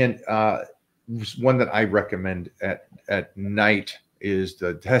again, one that I recommend at night is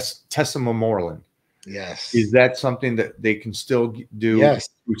the tesamorelin. Yes. Is that something that they can still do? Yes.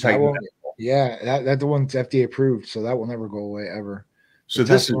 That's the one's FDA approved, so that will never go away ever. So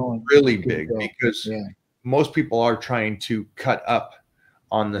this is really big because most people are trying to cut up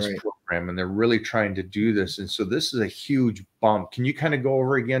on this program, and they're really trying to do this. And so this is a huge bump. Can you kind of go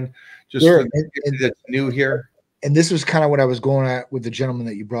over again, just for that's new here? And this was kind of what I was going at with the gentleman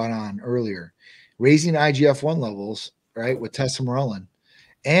that you brought on earlier, raising IGF-1 levels, right, with tesamorelin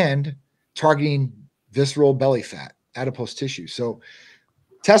and targeting visceral belly fat, adipose tissue. So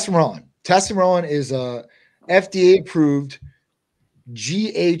tesamorelin is a FDA-approved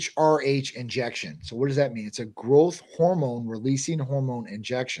GHRH injection. So what does that mean? It's a growth hormone releasing hormone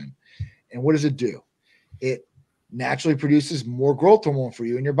injection. And what does it do? It naturally produces more growth hormone for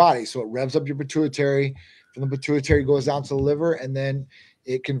you in your body. So it revs up your pituitary. From the pituitary goes down to the liver, and then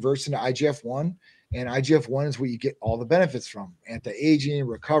it converts into IGF-1. And IGF-1 is what you get all the benefits from. Anti-aging,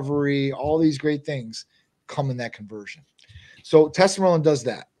 recovery, all these great things come in that conversion. So tesamorelin does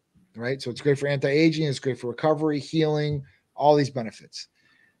that, right? So it's great for anti-aging. It's great for recovery, healing, all these benefits.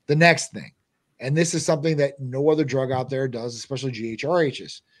 The next thing, and this is something that no other drug out there does, especially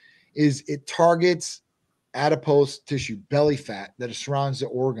GHRHs, is it targets adipose tissue, belly fat that surrounds the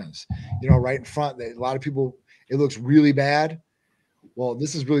organs, right in front. That a lot of people, it looks really bad. Well,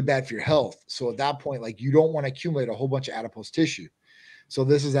 this is really bad for your health. So at that point, like, you don't want to accumulate a whole bunch of adipose tissue. So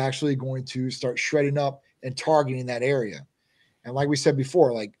this is actually going to start shredding up and targeting that area. And like we said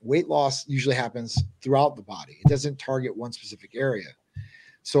before, like, weight loss usually happens throughout the body. It doesn't target one specific area.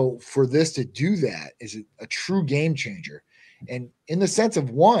 So for this to do that is a true game changer. And in the sense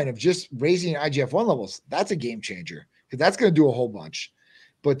of just raising IGF-1 levels, that's a game changer, because that's going to do a whole bunch.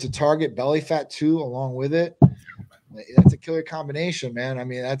 But to target belly fat too, along with it, that's a killer combination, man. I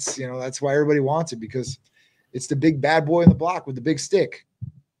mean, that's why everybody wants it, because it's the big bad boy in the block with the big stick.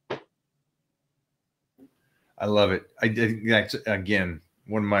 I love it. I think that's, again,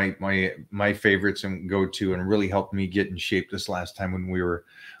 one of my favorites and go to, and really helped me get in shape this last time when we were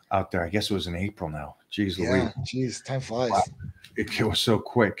out there. I guess it was in April now. Jeez Louise. Jeez, time flies. Wow. It was so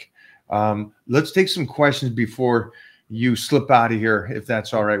quick. Let's take some questions before you slip out of here, if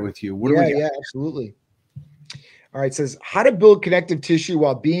that's all right with you. Yeah, absolutely. All right, it says, how to build connective tissue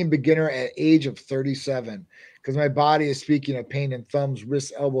while being beginner at age of 37, because my body is speaking of pain in thumbs,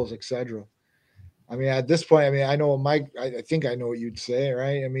 wrists, elbows, etc. I mean, at this point, I know Mike, I think I know what you'd say,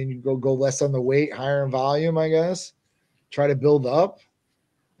 right? I mean, you go less on the weight, higher in volume, I guess. Try to build up.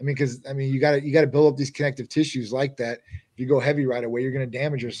 Because you got to build up these connective tissues like that. If you go heavy right away, you're going to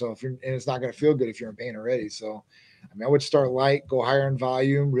damage yourself, and it's not going to feel good if you're in pain already. So, I would start light, go higher in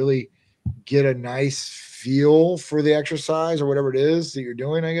volume, really get a nice feel for the exercise or whatever it is that you're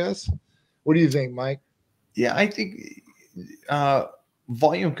doing, I guess. What do you think, Mike? Yeah, I think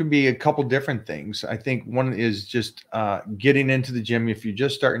volume can be a couple different things. I think one is just getting into the gym. If you're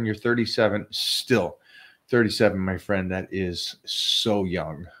just starting, you're 37, still 37, my friend, that is so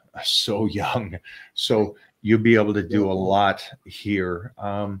young, so young. So you'll be able to do a lot here.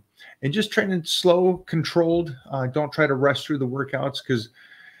 And just training slow, controlled. Don't try to rush through the workouts, because,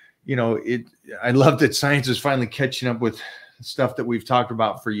 I love that science is finally catching up with stuff that we've talked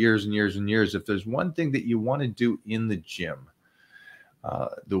about for years and years and years. If there's one thing that you want to do in the gym,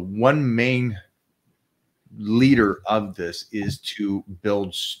 the one main leader of this is to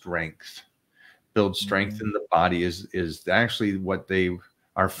build strength. Build strength in the body is actually what they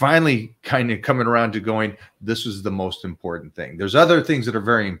are finally kind of coming around to going, this is the most important thing. There's other things that are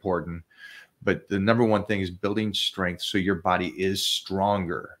very important, but the number one thing is building strength so your body is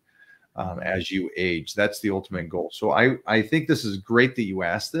stronger as you age. That's the ultimate goal. So I think this is great that you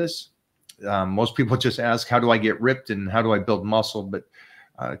asked this. Most people just ask, how do I get ripped and how do I build muscle? But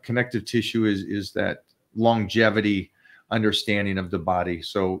connective tissue is that longevity understanding of the body.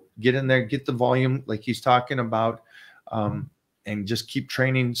 So get in there, get the volume like he's talking about, and just keep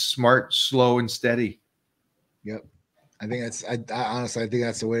training smart, slow, and steady. Yep. I think honestly, I think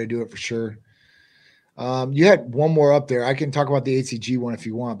that's the way to do it for sure. You had one more up there. I can talk about the HCG one if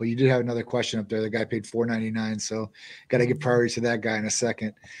you want, but you did have another question up there. The guy paid $4.99, so got to give priority to that guy in a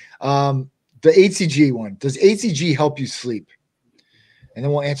second. The HCG one. Does HCG help you sleep? And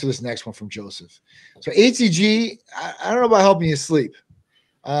then we'll answer this next one from Joseph. So HCG, I don't know about helping you sleep.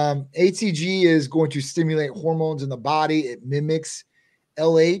 HCG is going to stimulate hormones in the body. It mimics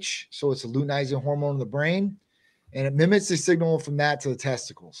LH, so it's a luteinizing hormone in the brain, and it mimics the signal from that to the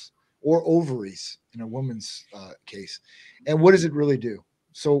testicles or ovaries in a woman's case. And what does it really do?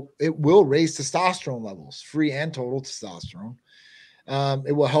 So it will raise testosterone levels, free and total testosterone.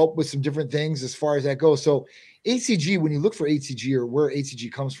 It will help with some different things as far as that goes. So HCG, when you look for HCG or where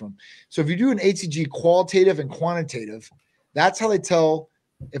HCG comes from, so if you do an HCG qualitative and quantitative, that's how they tell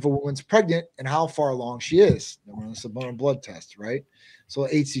if a woman's pregnant and how far along she is. They run a blood test, right? So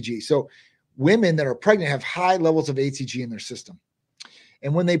HCG. So women that are pregnant have high levels of HCG in their system.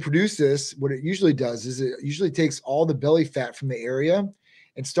 And when they produce this, what it usually does is it usually takes all the belly fat from the area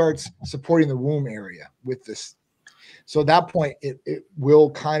and starts supporting the womb area with this. So at that point, it will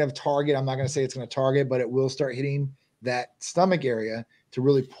kind of target, I'm not going to say it's going to target, but it will start hitting that stomach area to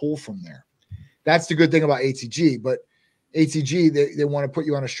really pull from there. That's the good thing about HCG. But HCG, they want to put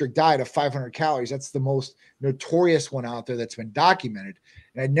you on a strict diet of 500 calories. That's the most notorious one out there that's been documented.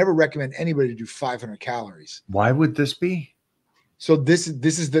 And I'd never recommend anybody to do 500 calories. Why would this be? So this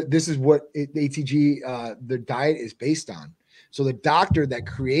is what HCG, the diet is based on. So the doctor that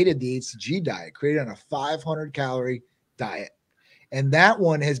created the HCG diet created on a 500 calorie diet. And that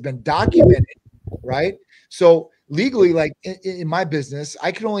one has been documented, right? So legally, like in my business,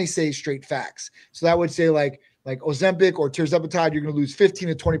 I can only say straight facts. So that would say like Ozempic or tirzepatide, you're going to lose 15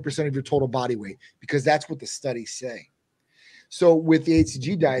 to 20% of your total body weight because that's what the studies say. So with the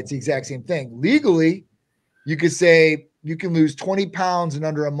HCG diet, it's the exact same thing. Legally, you could say you can lose 20 pounds in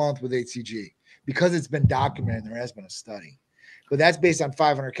under a month with HCG because it's been documented. There has been a study, but that's based on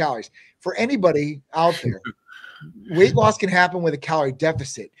 500 calories. For anybody out there, weight loss can happen with a calorie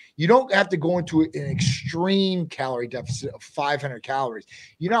deficit. You don't have to go into an extreme calorie deficit of 500 calories.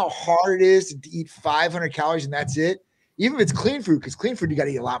 You know how hard it is to eat 500 calories and that's it? Even if it's clean food, because clean food you got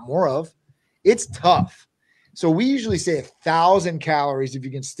to eat a lot more of. It's tough. So we usually say 1,000 calories if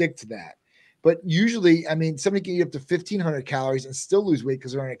you can stick to that. But usually, I mean, somebody can eat up to 1,500 calories and still lose weight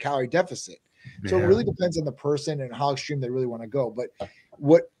because they're in a calorie deficit. So it really depends on the person and how extreme they really want to go. But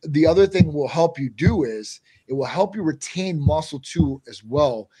what the other thing will help you do is it will help you retain muscle too as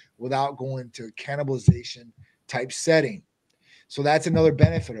well without going to cannibalization type setting. So that's another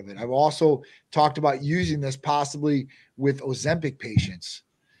benefit of it. I've also talked about using this possibly with Ozempic patients,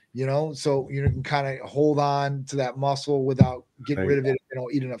 you know, so you can kind of hold on to that muscle without getting rid of it if they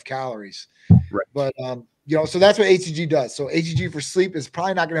don't eat enough calories. Right. But, you know, so that's what HCG does. So HCG for sleep is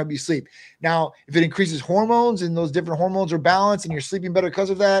probably not going to help you sleep. Now, if it increases hormones and those different hormones are balanced and you're sleeping better because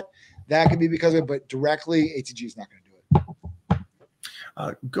of that, that could be because of it. But directly, HCG is not going to do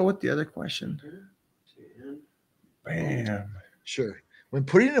it. Go with the other question. Bam. Sure. When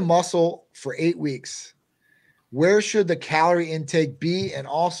putting in muscle for 8 weeks, where should the calorie intake be? And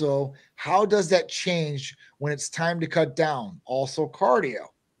also, how does that change when it's time to cut down? Also, cardio.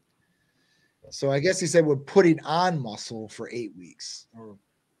 So I guess he said we're putting on muscle for 8 weeks, or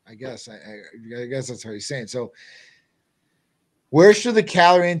I guess that's how he's saying. So where should the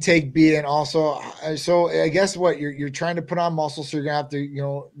calorie intake be? And also, so I guess what you're trying to put on muscle, so you're gonna have to, you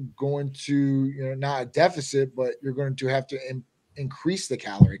know, go into, you know, not a deficit, but you're going to have to increase the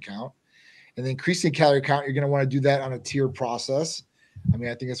calorie count. And the increasing calorie count, you're going to want to do that on a tiered process. I mean,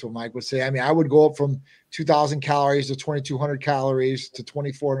 I think that's what Mike would say. I mean, I would go up from 2,000 calories to 2,200 calories to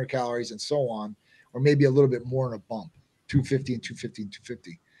 2,400 calories and so on, or maybe a little bit more in a bump, 250 and 250 and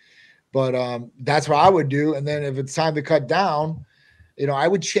 250. But that's what I would do. And then if it's time to cut down, you know, I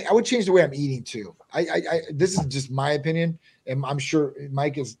would change the way I'm eating too. This is just my opinion, and I'm sure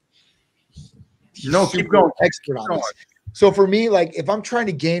Mike is keep going, expert on this. So for me, like if I'm trying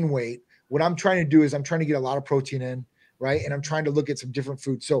to gain weight, what I'm trying to do is I'm trying to get a lot of protein in, right? And I'm trying to look at some different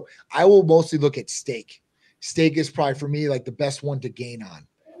foods. So I will mostly look at steak. Steak is probably for me like the best one to gain on,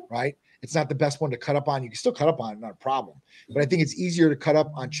 right? It's not the best one to cut up on. You can still cut up on it, not a problem. But I think it's easier to cut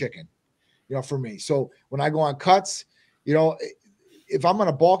up on chicken, you know, for me. So when I go on cuts, you know, if I'm on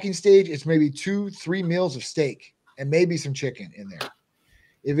a bulking stage, it's maybe 2-3 meals of steak and maybe some chicken in there.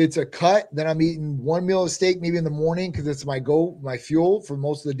 If it's a cut, then I'm eating 1 meal of steak maybe in the morning because it's my fuel for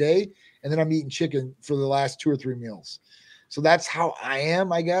most of the day. And then I'm eating chicken for the last 2 or 3 meals. So that's how I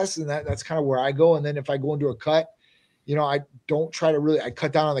am, I guess. And that's kind of where I go. And then if I go into a cut, you know, I don't try to I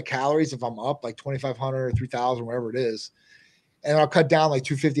cut down on the calories if I'm up like 2,500 or 3,000, whatever it is. and I'll cut down like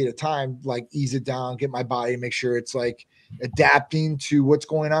 250 at a time, like ease it down, get my body, make sure it's like adapting to what's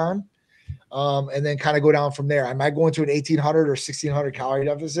going on. And then kind of go down from there. I might go into an 1,800 or 1,600 calorie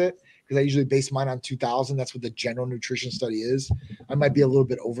deficit because I usually base mine on 2,000. That's what the general nutrition study is. I might be a little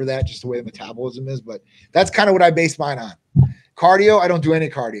bit over that, just the way the metabolism is, but that's kind of what I base mine on. Cardio, I don't do any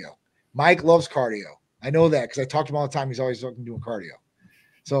cardio. Mike loves cardio. I know that because I talk to him all the time. He's always doing cardio.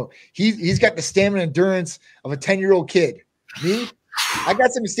 So he's got the stamina endurance of a 10-year-old kid. Me, I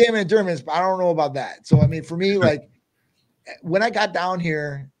got some stamina endurance, but I don't know about that. So, I mean, for me, like when I got down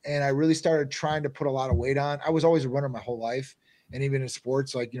here and I really started trying to put a lot of weight on, I was always a runner my whole life. And even in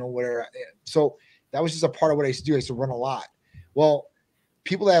sports, like, whatever. So that was just a part of what I used to do. I used to run a lot. Well,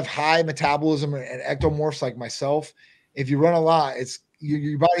 people that have high metabolism and ectomorphs like myself, if you run a lot, it's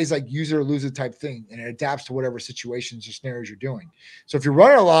your body's like use it or lose it type thing. And it adapts to whatever situations or scenarios you're doing. So if you're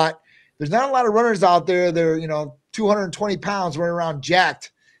running a lot, there's not a lot of runners out there. They're, 220 pounds running around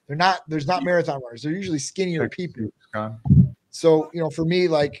jacked. There's not marathon runners. They're usually skinnier people. So, for me,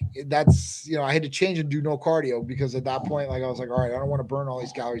 like that's, I had to change and do no cardio because at that point, like I was like, all right, I don't want to burn all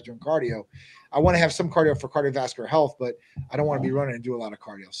these calories doing cardio. I want to have some cardio for cardiovascular health, but I don't want to be running and do a lot of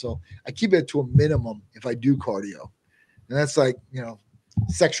cardio. So I keep it to a minimum if I do cardio. And that's like,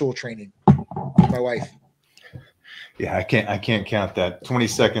 sexual training with my wife. Yeah, I can't count that. 20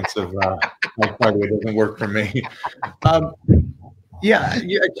 seconds of cardio doesn't work for me. Yeah,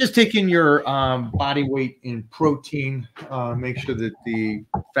 just taking your body weight in protein, make sure that the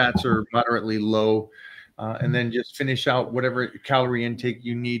fats are moderately low, and then just finish out whatever calorie intake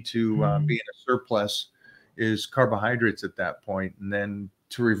you need to be in a surplus is carbohydrates at that point. And then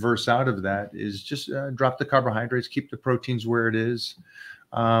to reverse out of that is just drop the carbohydrates, keep the proteins where it is.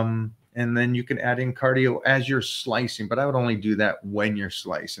 And then you can add in cardio as you're slicing, but I would only do that when you're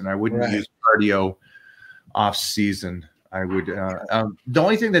slicing. I wouldn't use cardio off season. I would, the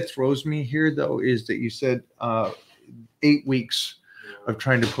only thing that throws me here though, is that you said 8 weeks of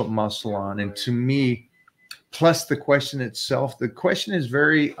trying to put muscle on. And to me, plus the question itself, the question is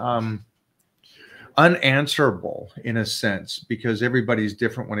very unanswerable in a sense, because everybody's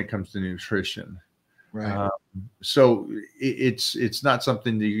different when it comes to nutrition. Right. So it's not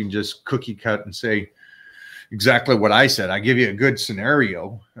something that you can just cookie cut and say exactly what I said. I give you a good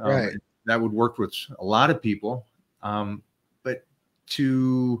scenario. Right. That would work with a lot of people. But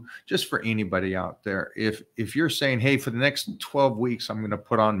just for anybody out there, if you're saying, hey, for the next 12 weeks, I'm going to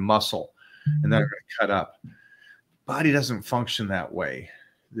put on muscle and then I'm going to cut up, body doesn't function that way.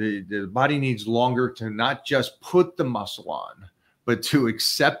 The body needs longer to not just put the muscle on, but to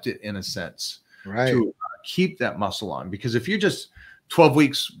accept it in a sense, right? To keep that muscle on. Because if you're just 12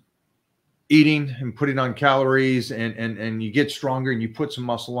 weeks eating and putting on calories and you get stronger and you put some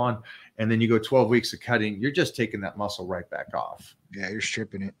muscle on, and then you go 12 weeks of cutting, you're just taking that muscle right back off. Yeah, you're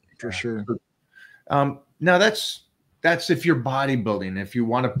stripping it for sure. Now that's if you're bodybuilding, if you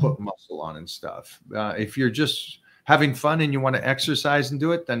want to put muscle on and stuff. If you're just having fun and you want to exercise and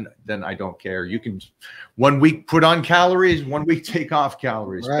do it, then I don't care. You can 1 week put on calories, 1 week take off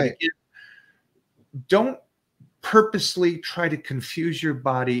calories. Right. But again, don't purposely try to confuse your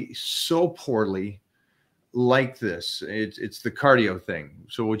body so poorly like this. It's the cardio thing.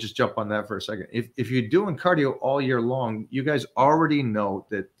 So we'll just jump on that for a second. If you're doing cardio all year long, you guys already know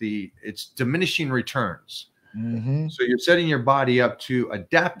that it's diminishing returns. Mm-hmm. So you're setting your body up to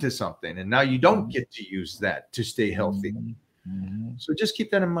adapt to something, and now you don't get to use that to stay healthy. Mm-hmm. So just keep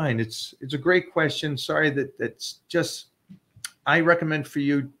that in mind. It's a great question. Sorry that's just, I recommend for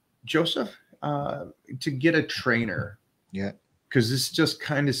you, Joseph, to get a trainer. Yeah. Because this just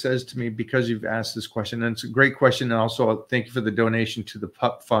kind of says to me, because you've asked this question, and it's a great question. And also thank you for the donation to the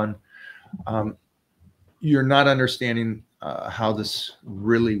Pup Fund. You're not understanding how this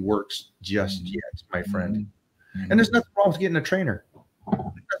really works just yet, my friend. Mm-hmm. And there's nothing wrong with getting a trainer.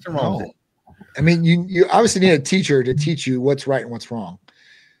 Nothing wrong with it. I mean, you obviously need a teacher to teach you what's right and what's wrong.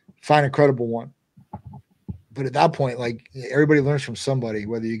 Find a credible one. But at that point, like, everybody learns from somebody,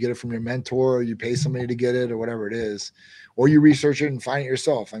 whether you get it from your mentor or you pay somebody to get it or whatever it is, or you research it and find it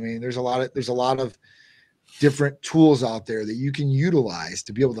yourself. I mean, there's a lot of different tools out there that you can utilize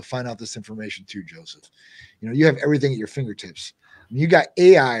to be able to find out this information too, Joseph. You have everything at your fingertips. You got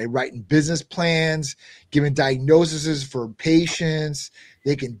AI writing business plans, giving diagnoses for patients.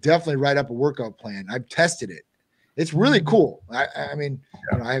 They can definitely write up a workout plan. I've tested it. It's really cool. I mean,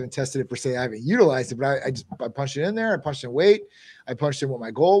 I haven't tested it per se. I haven't utilized it, but I punched it in there. I punched in weight. I punched in what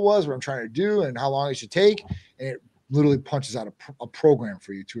my goal was, what I'm trying to do, and how long it should take. And it literally punches out a program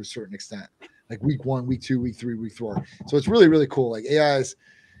for you to a certain extent, like week 1, week 2, week 3, week 4. So it's really, really cool. Like AI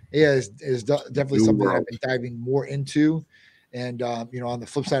is definitely something that I've been diving more into. And, you know, on the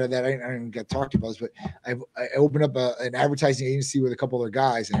flip side of that, I didn't get to talk to you about this, but I opened up an advertising agency with a couple other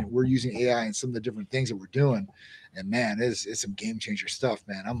guys, and we're using AI and some of the different things that we're doing. And man, it's some game changer stuff,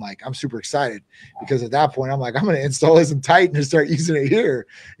 man. I'm super excited, because at that point I'm like, I'm going to install this in Titan and start using it here.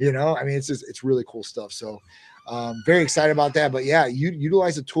 You know, I mean, it's really cool stuff. So very excited about that. But yeah, you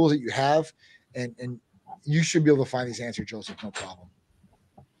utilize the tools that you have, and you should be able to find these answers, Joseph. No problem.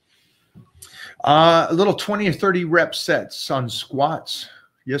 A little 20 or 30 rep sets on squats.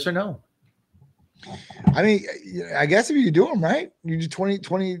 Yes or no? I mean, I guess if you do them right, you do 20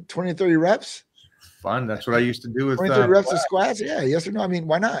 to 30 reps. Fun. That's what I used to do with 20 reps of squats. Yeah. Yes or no? I mean,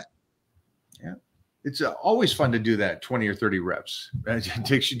 why not? Yeah. It's always fun to do that 20 or 30 reps. It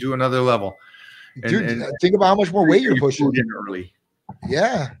takes you to another level. Dude, think about how much more weight you're pushing in early.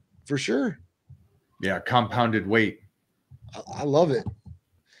 Yeah, for sure. Yeah. Compounded weight. I love it.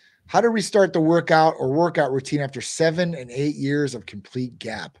 How to restart the workout routine after 7 and 8 years of complete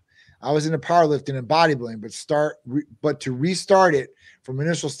gap. I was into powerlifting and bodybuilding, but to restart it from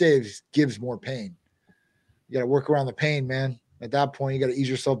initial stage gives more pain. You got to work around the pain, man. At that point, you got to ease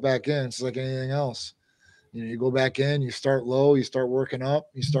yourself back in. It's like anything else. You know, you go back in, you start low, you start working up,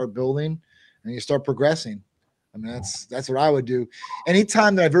 you start building, and you start progressing. I mean, that's what I would do.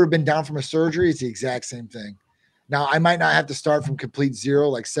 Anytime that I've ever been down from a surgery, it's the exact same thing. Now, I might not have to start from complete zero,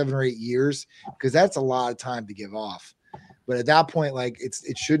 like 7 or 8 years, because that's a lot of time to give off. But at that point, like it's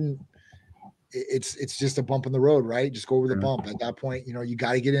just a bump in the road, right? Just go over the bump. At that point, you know, you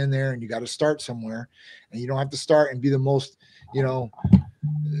got to get in there and you got to start somewhere, and you don't have to start and be the most, you know,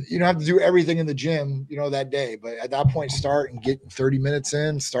 you don't have to do everything in the gym, you know, that day. But at that point, start and get 30 minutes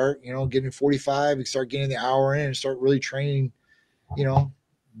in, start, you know, getting 45, you start getting the hour in and start really training, you know,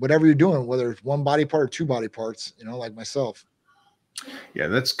 whatever you're doing, whether it's one body part or 2 body parts, you know, like myself. Yeah,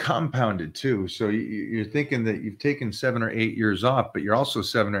 that's compounded too. So you're thinking that you've taken 7 or 8 years off, but you're also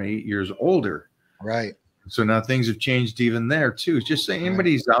 7 or 8 years older. Right. So now things have changed even there too. Just say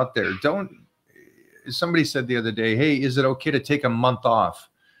anybody's out there, somebody said the other day, hey, is it okay to take a month off?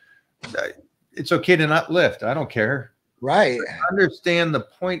 It's okay to not lift. I don't care. Right. I understand the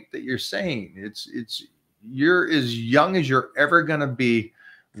point that you're saying. You're as young as you're ever going to be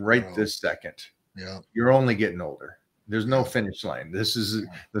this second. Yeah. You're only getting older. There's no finish line. This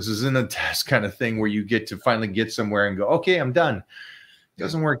isn't a test kind of thing where you get to finally get somewhere and go, okay, I'm done. It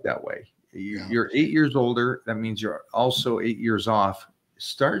doesn't work that way. You're 8 years older. That means you're also 8 years off.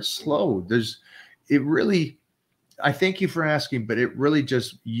 Start slow. I thank you for asking, but it really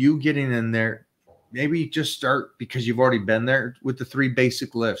just you getting in there. Maybe just start because you've already been there with the 3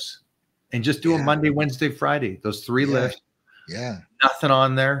 basic lifts and just do a Monday, Wednesday, Friday, those 3 lifts. Yeah. Nothing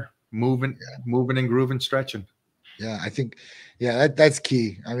on there, moving and grooving, stretching. Yeah, I think, that's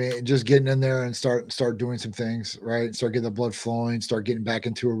key. I mean, just getting in there and start doing some things, right? Start getting the blood flowing, start getting back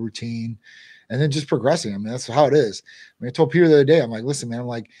into a routine, and then just progressing. I mean, that's how it is. I mean, I told Peter the other day, I'm like, listen, man, I'm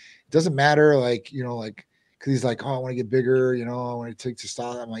like, it doesn't matter, like, you know, like, because he's like, oh, I want to get bigger, you know, I want to take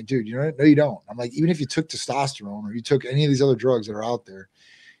testosterone. I'm like, dude, you know, no, you don't. I'm like, even if you took testosterone or you took any of these other drugs that are out there,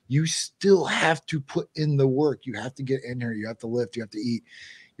 you still have to put in the work. You have to get in here. You have to lift. You have to eat.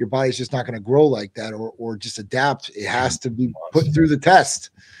 Your body's just not going to grow like that or just adapt. It has to be put through the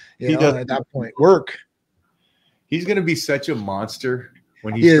test. You know, at that point, work. He's going to be such a monster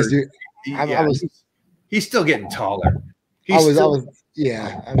when he is, dude. He's still getting taller.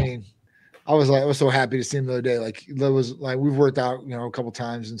 I mean, I was so happy to see him the other day. Like, that was like, we've worked out, you know, a couple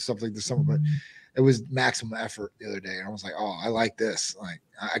times and stuff like this summer, but it was maximum effort the other day. And I was like, oh, I like this. Like,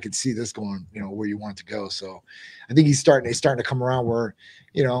 I could see this going, you know, where you want to go. So I think he's starting to come around where,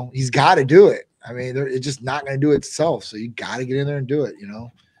 you know, he's got to do it. I mean, it's just not going to do it itself. So you got to get in there and do it, you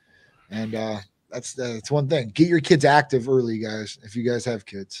know? And that's one thing. Get your kids active early, guys, if you guys have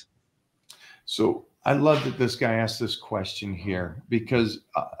kids. So I love that this guy asked this question here because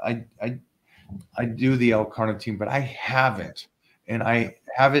I do the L-carnitine, but I haven't. And I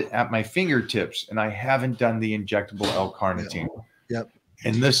have it at my fingertips, and I haven't done the injectable L-carnitine. Yep.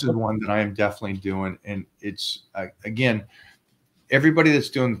 And this is one that I am definitely doing. And it's, again, everybody that's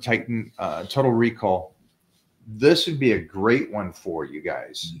doing the Titan Total Recall, this would be a great one for you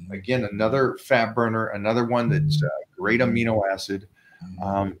guys. Again, another fat burner, another one that's great amino acid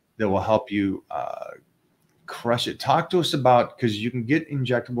that will help you crush it. Talk to us about, because you can get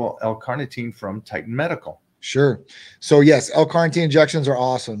injectable L-carnitine from Titan Medical. Sure. So yes, L-carnitine injections are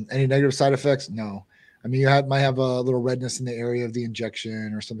awesome. Any negative side effects? No. I mean, you might have a little redness in the area of the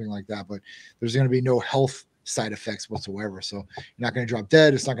injection or something like that, but there's going to be no health side effects whatsoever. So you're not going to drop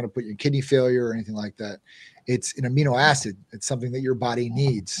dead. It's not going to put you in kidney failure or anything like that. It's an amino acid. It's something that your body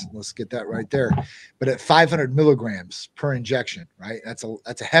needs. Let's get that right there. But at 500 milligrams per injection, right? That's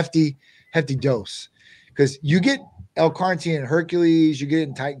a hefty dose, because you get L-carnitine in Hercules, you get it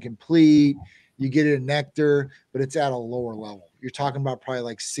in Titan Complete, you get it in Nectar, but it's at a lower level. You're talking about probably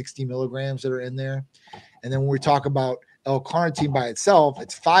like 60 milligrams that are in there. And then when we talk about L-carnitine by itself,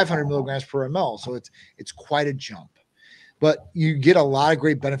 it's 500 milligrams per ml. So it's quite a jump, but you get a lot of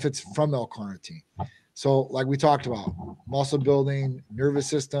great benefits from L-carnitine. So like we talked about, muscle building, nervous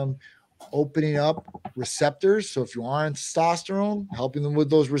system, opening up receptors. So if you are on testosterone, helping them with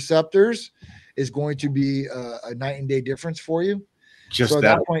those receptors is going to be a night and day difference for you. Just so at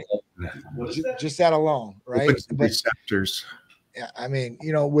that point, that? just that alone, right? Receptors. Yeah, I mean,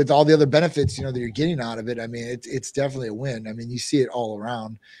 with all the other benefits, that you're getting out of it, I mean, it's definitely a win. I mean, you see it all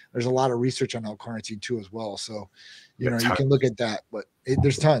around. There's a lot of research on L-carnitine too as well. So, you can look at that, but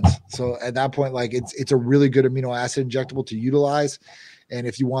there's tons. So at that point, like it's a really good amino acid injectable to utilize. And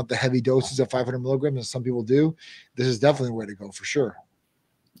if you want the heavy doses of 500 milligrams, as some people do, this is definitely the way to go for sure.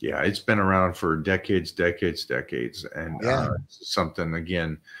 Yeah, it's been around for decades. And something,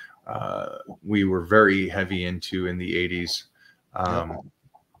 again, we were very heavy into in the 80s.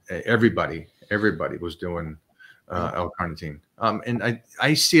 Everybody was doing L-carnitine. And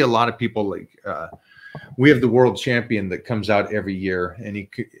I see a lot of people like we have the world champion that comes out every year, and he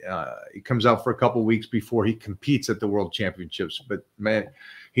comes out for a couple of weeks before he competes at the world championships. But man,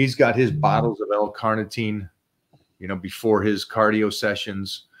 he's got his bottles of L-carnitine, before his cardio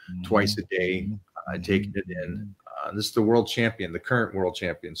sessions twice a day, taking it in. This is the world champion, the current world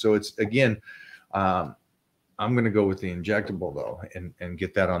champion. So it's, again, I'm going to go with the injectable though, and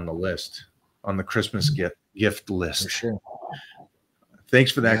get that on the list, on the Christmas gift list. For sure.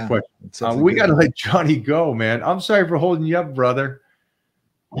 Thanks for that question. We got to let Johnny go, man. I'm sorry for holding you up, brother.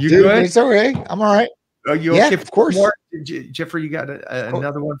 You good? It's all right. I'm all right. Are you okay? Of course. Jeffrey, you got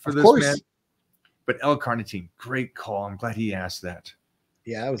another one for this man? But L-carnitine, great call. I'm glad he asked that.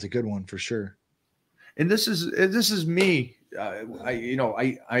 Yeah, that was a good one for sure. And this is me. I've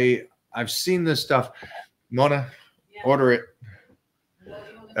seen this stuff. Mona, order it.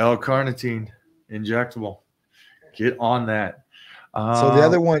 L-carnitine injectable. Get on that. So the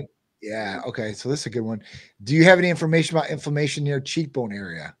other one, okay. So this is a good one. Do you have any information about inflammation near cheekbone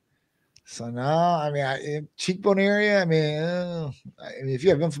area? So no, I mean, cheekbone area. I mean, if you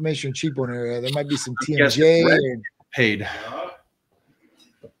have inflammation in cheekbone area, there might be some TMJ. Paid.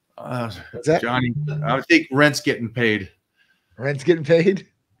 Johnny, I think rent's getting paid. Rent's getting paid.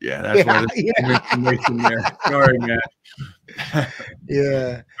 Yeah, that's why there's information there. Sorry, man.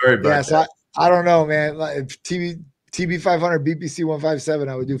 Yeah. Sorry about that. So I don't know, man. Like TB 500, BPC 157,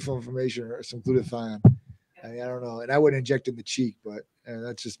 I would do for information or some glutathione. I mean, I don't know, and I wouldn't inject in the cheek, but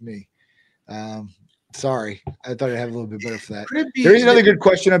that's just me. Sorry, I thought I'd have a little bit better for that. There is another good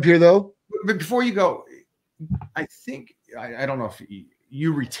question up here, though. But before you go, I think I don't know if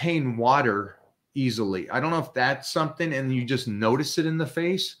you retain water easily. I don't know if that's something, and you just notice it in the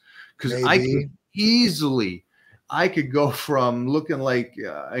face, because I could go from looking like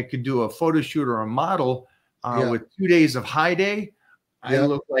I could do a photo shoot or a model with 2 days of high day. I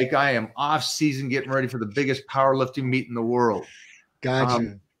look like I am off season, getting ready for the biggest powerlifting meet in the world.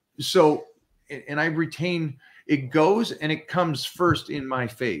 Gotcha. So, and I retain, it goes and it comes first in my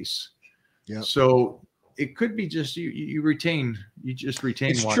face. Yeah. So it could be just you just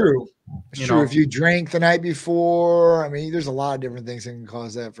retain it's water. True. It's true. If you drank the night before, I mean, there's a lot of different things that can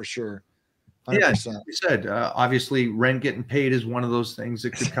cause that for sure. 100%. Yeah, like you said, obviously rent getting paid is one of those things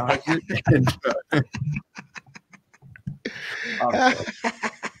that could cause it. I'm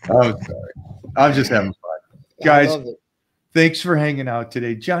sorry. I'm just having fun. Guys, thanks for hanging out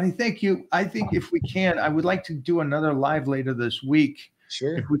today. Johnny, thank you. I think if we can, I would like to do another live later this week.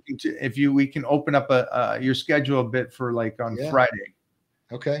 Sure. If we can open up your schedule a bit for like on Friday.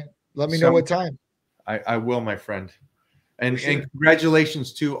 Okay. Let me know what time. I will, my friend. And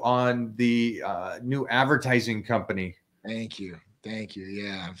congratulations too on the new advertising company. Thank you.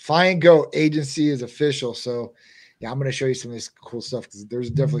 Yeah. Flying Goat Agency is official. So I'm going to show you some of this cool stuff, because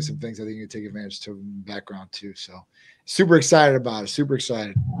there's definitely some things I think you can take advantage to in the background too. So super excited about it. Super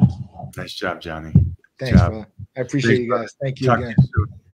excited. Nice job, Johnny. Thanks, brother. I appreciate you guys. Thank you again.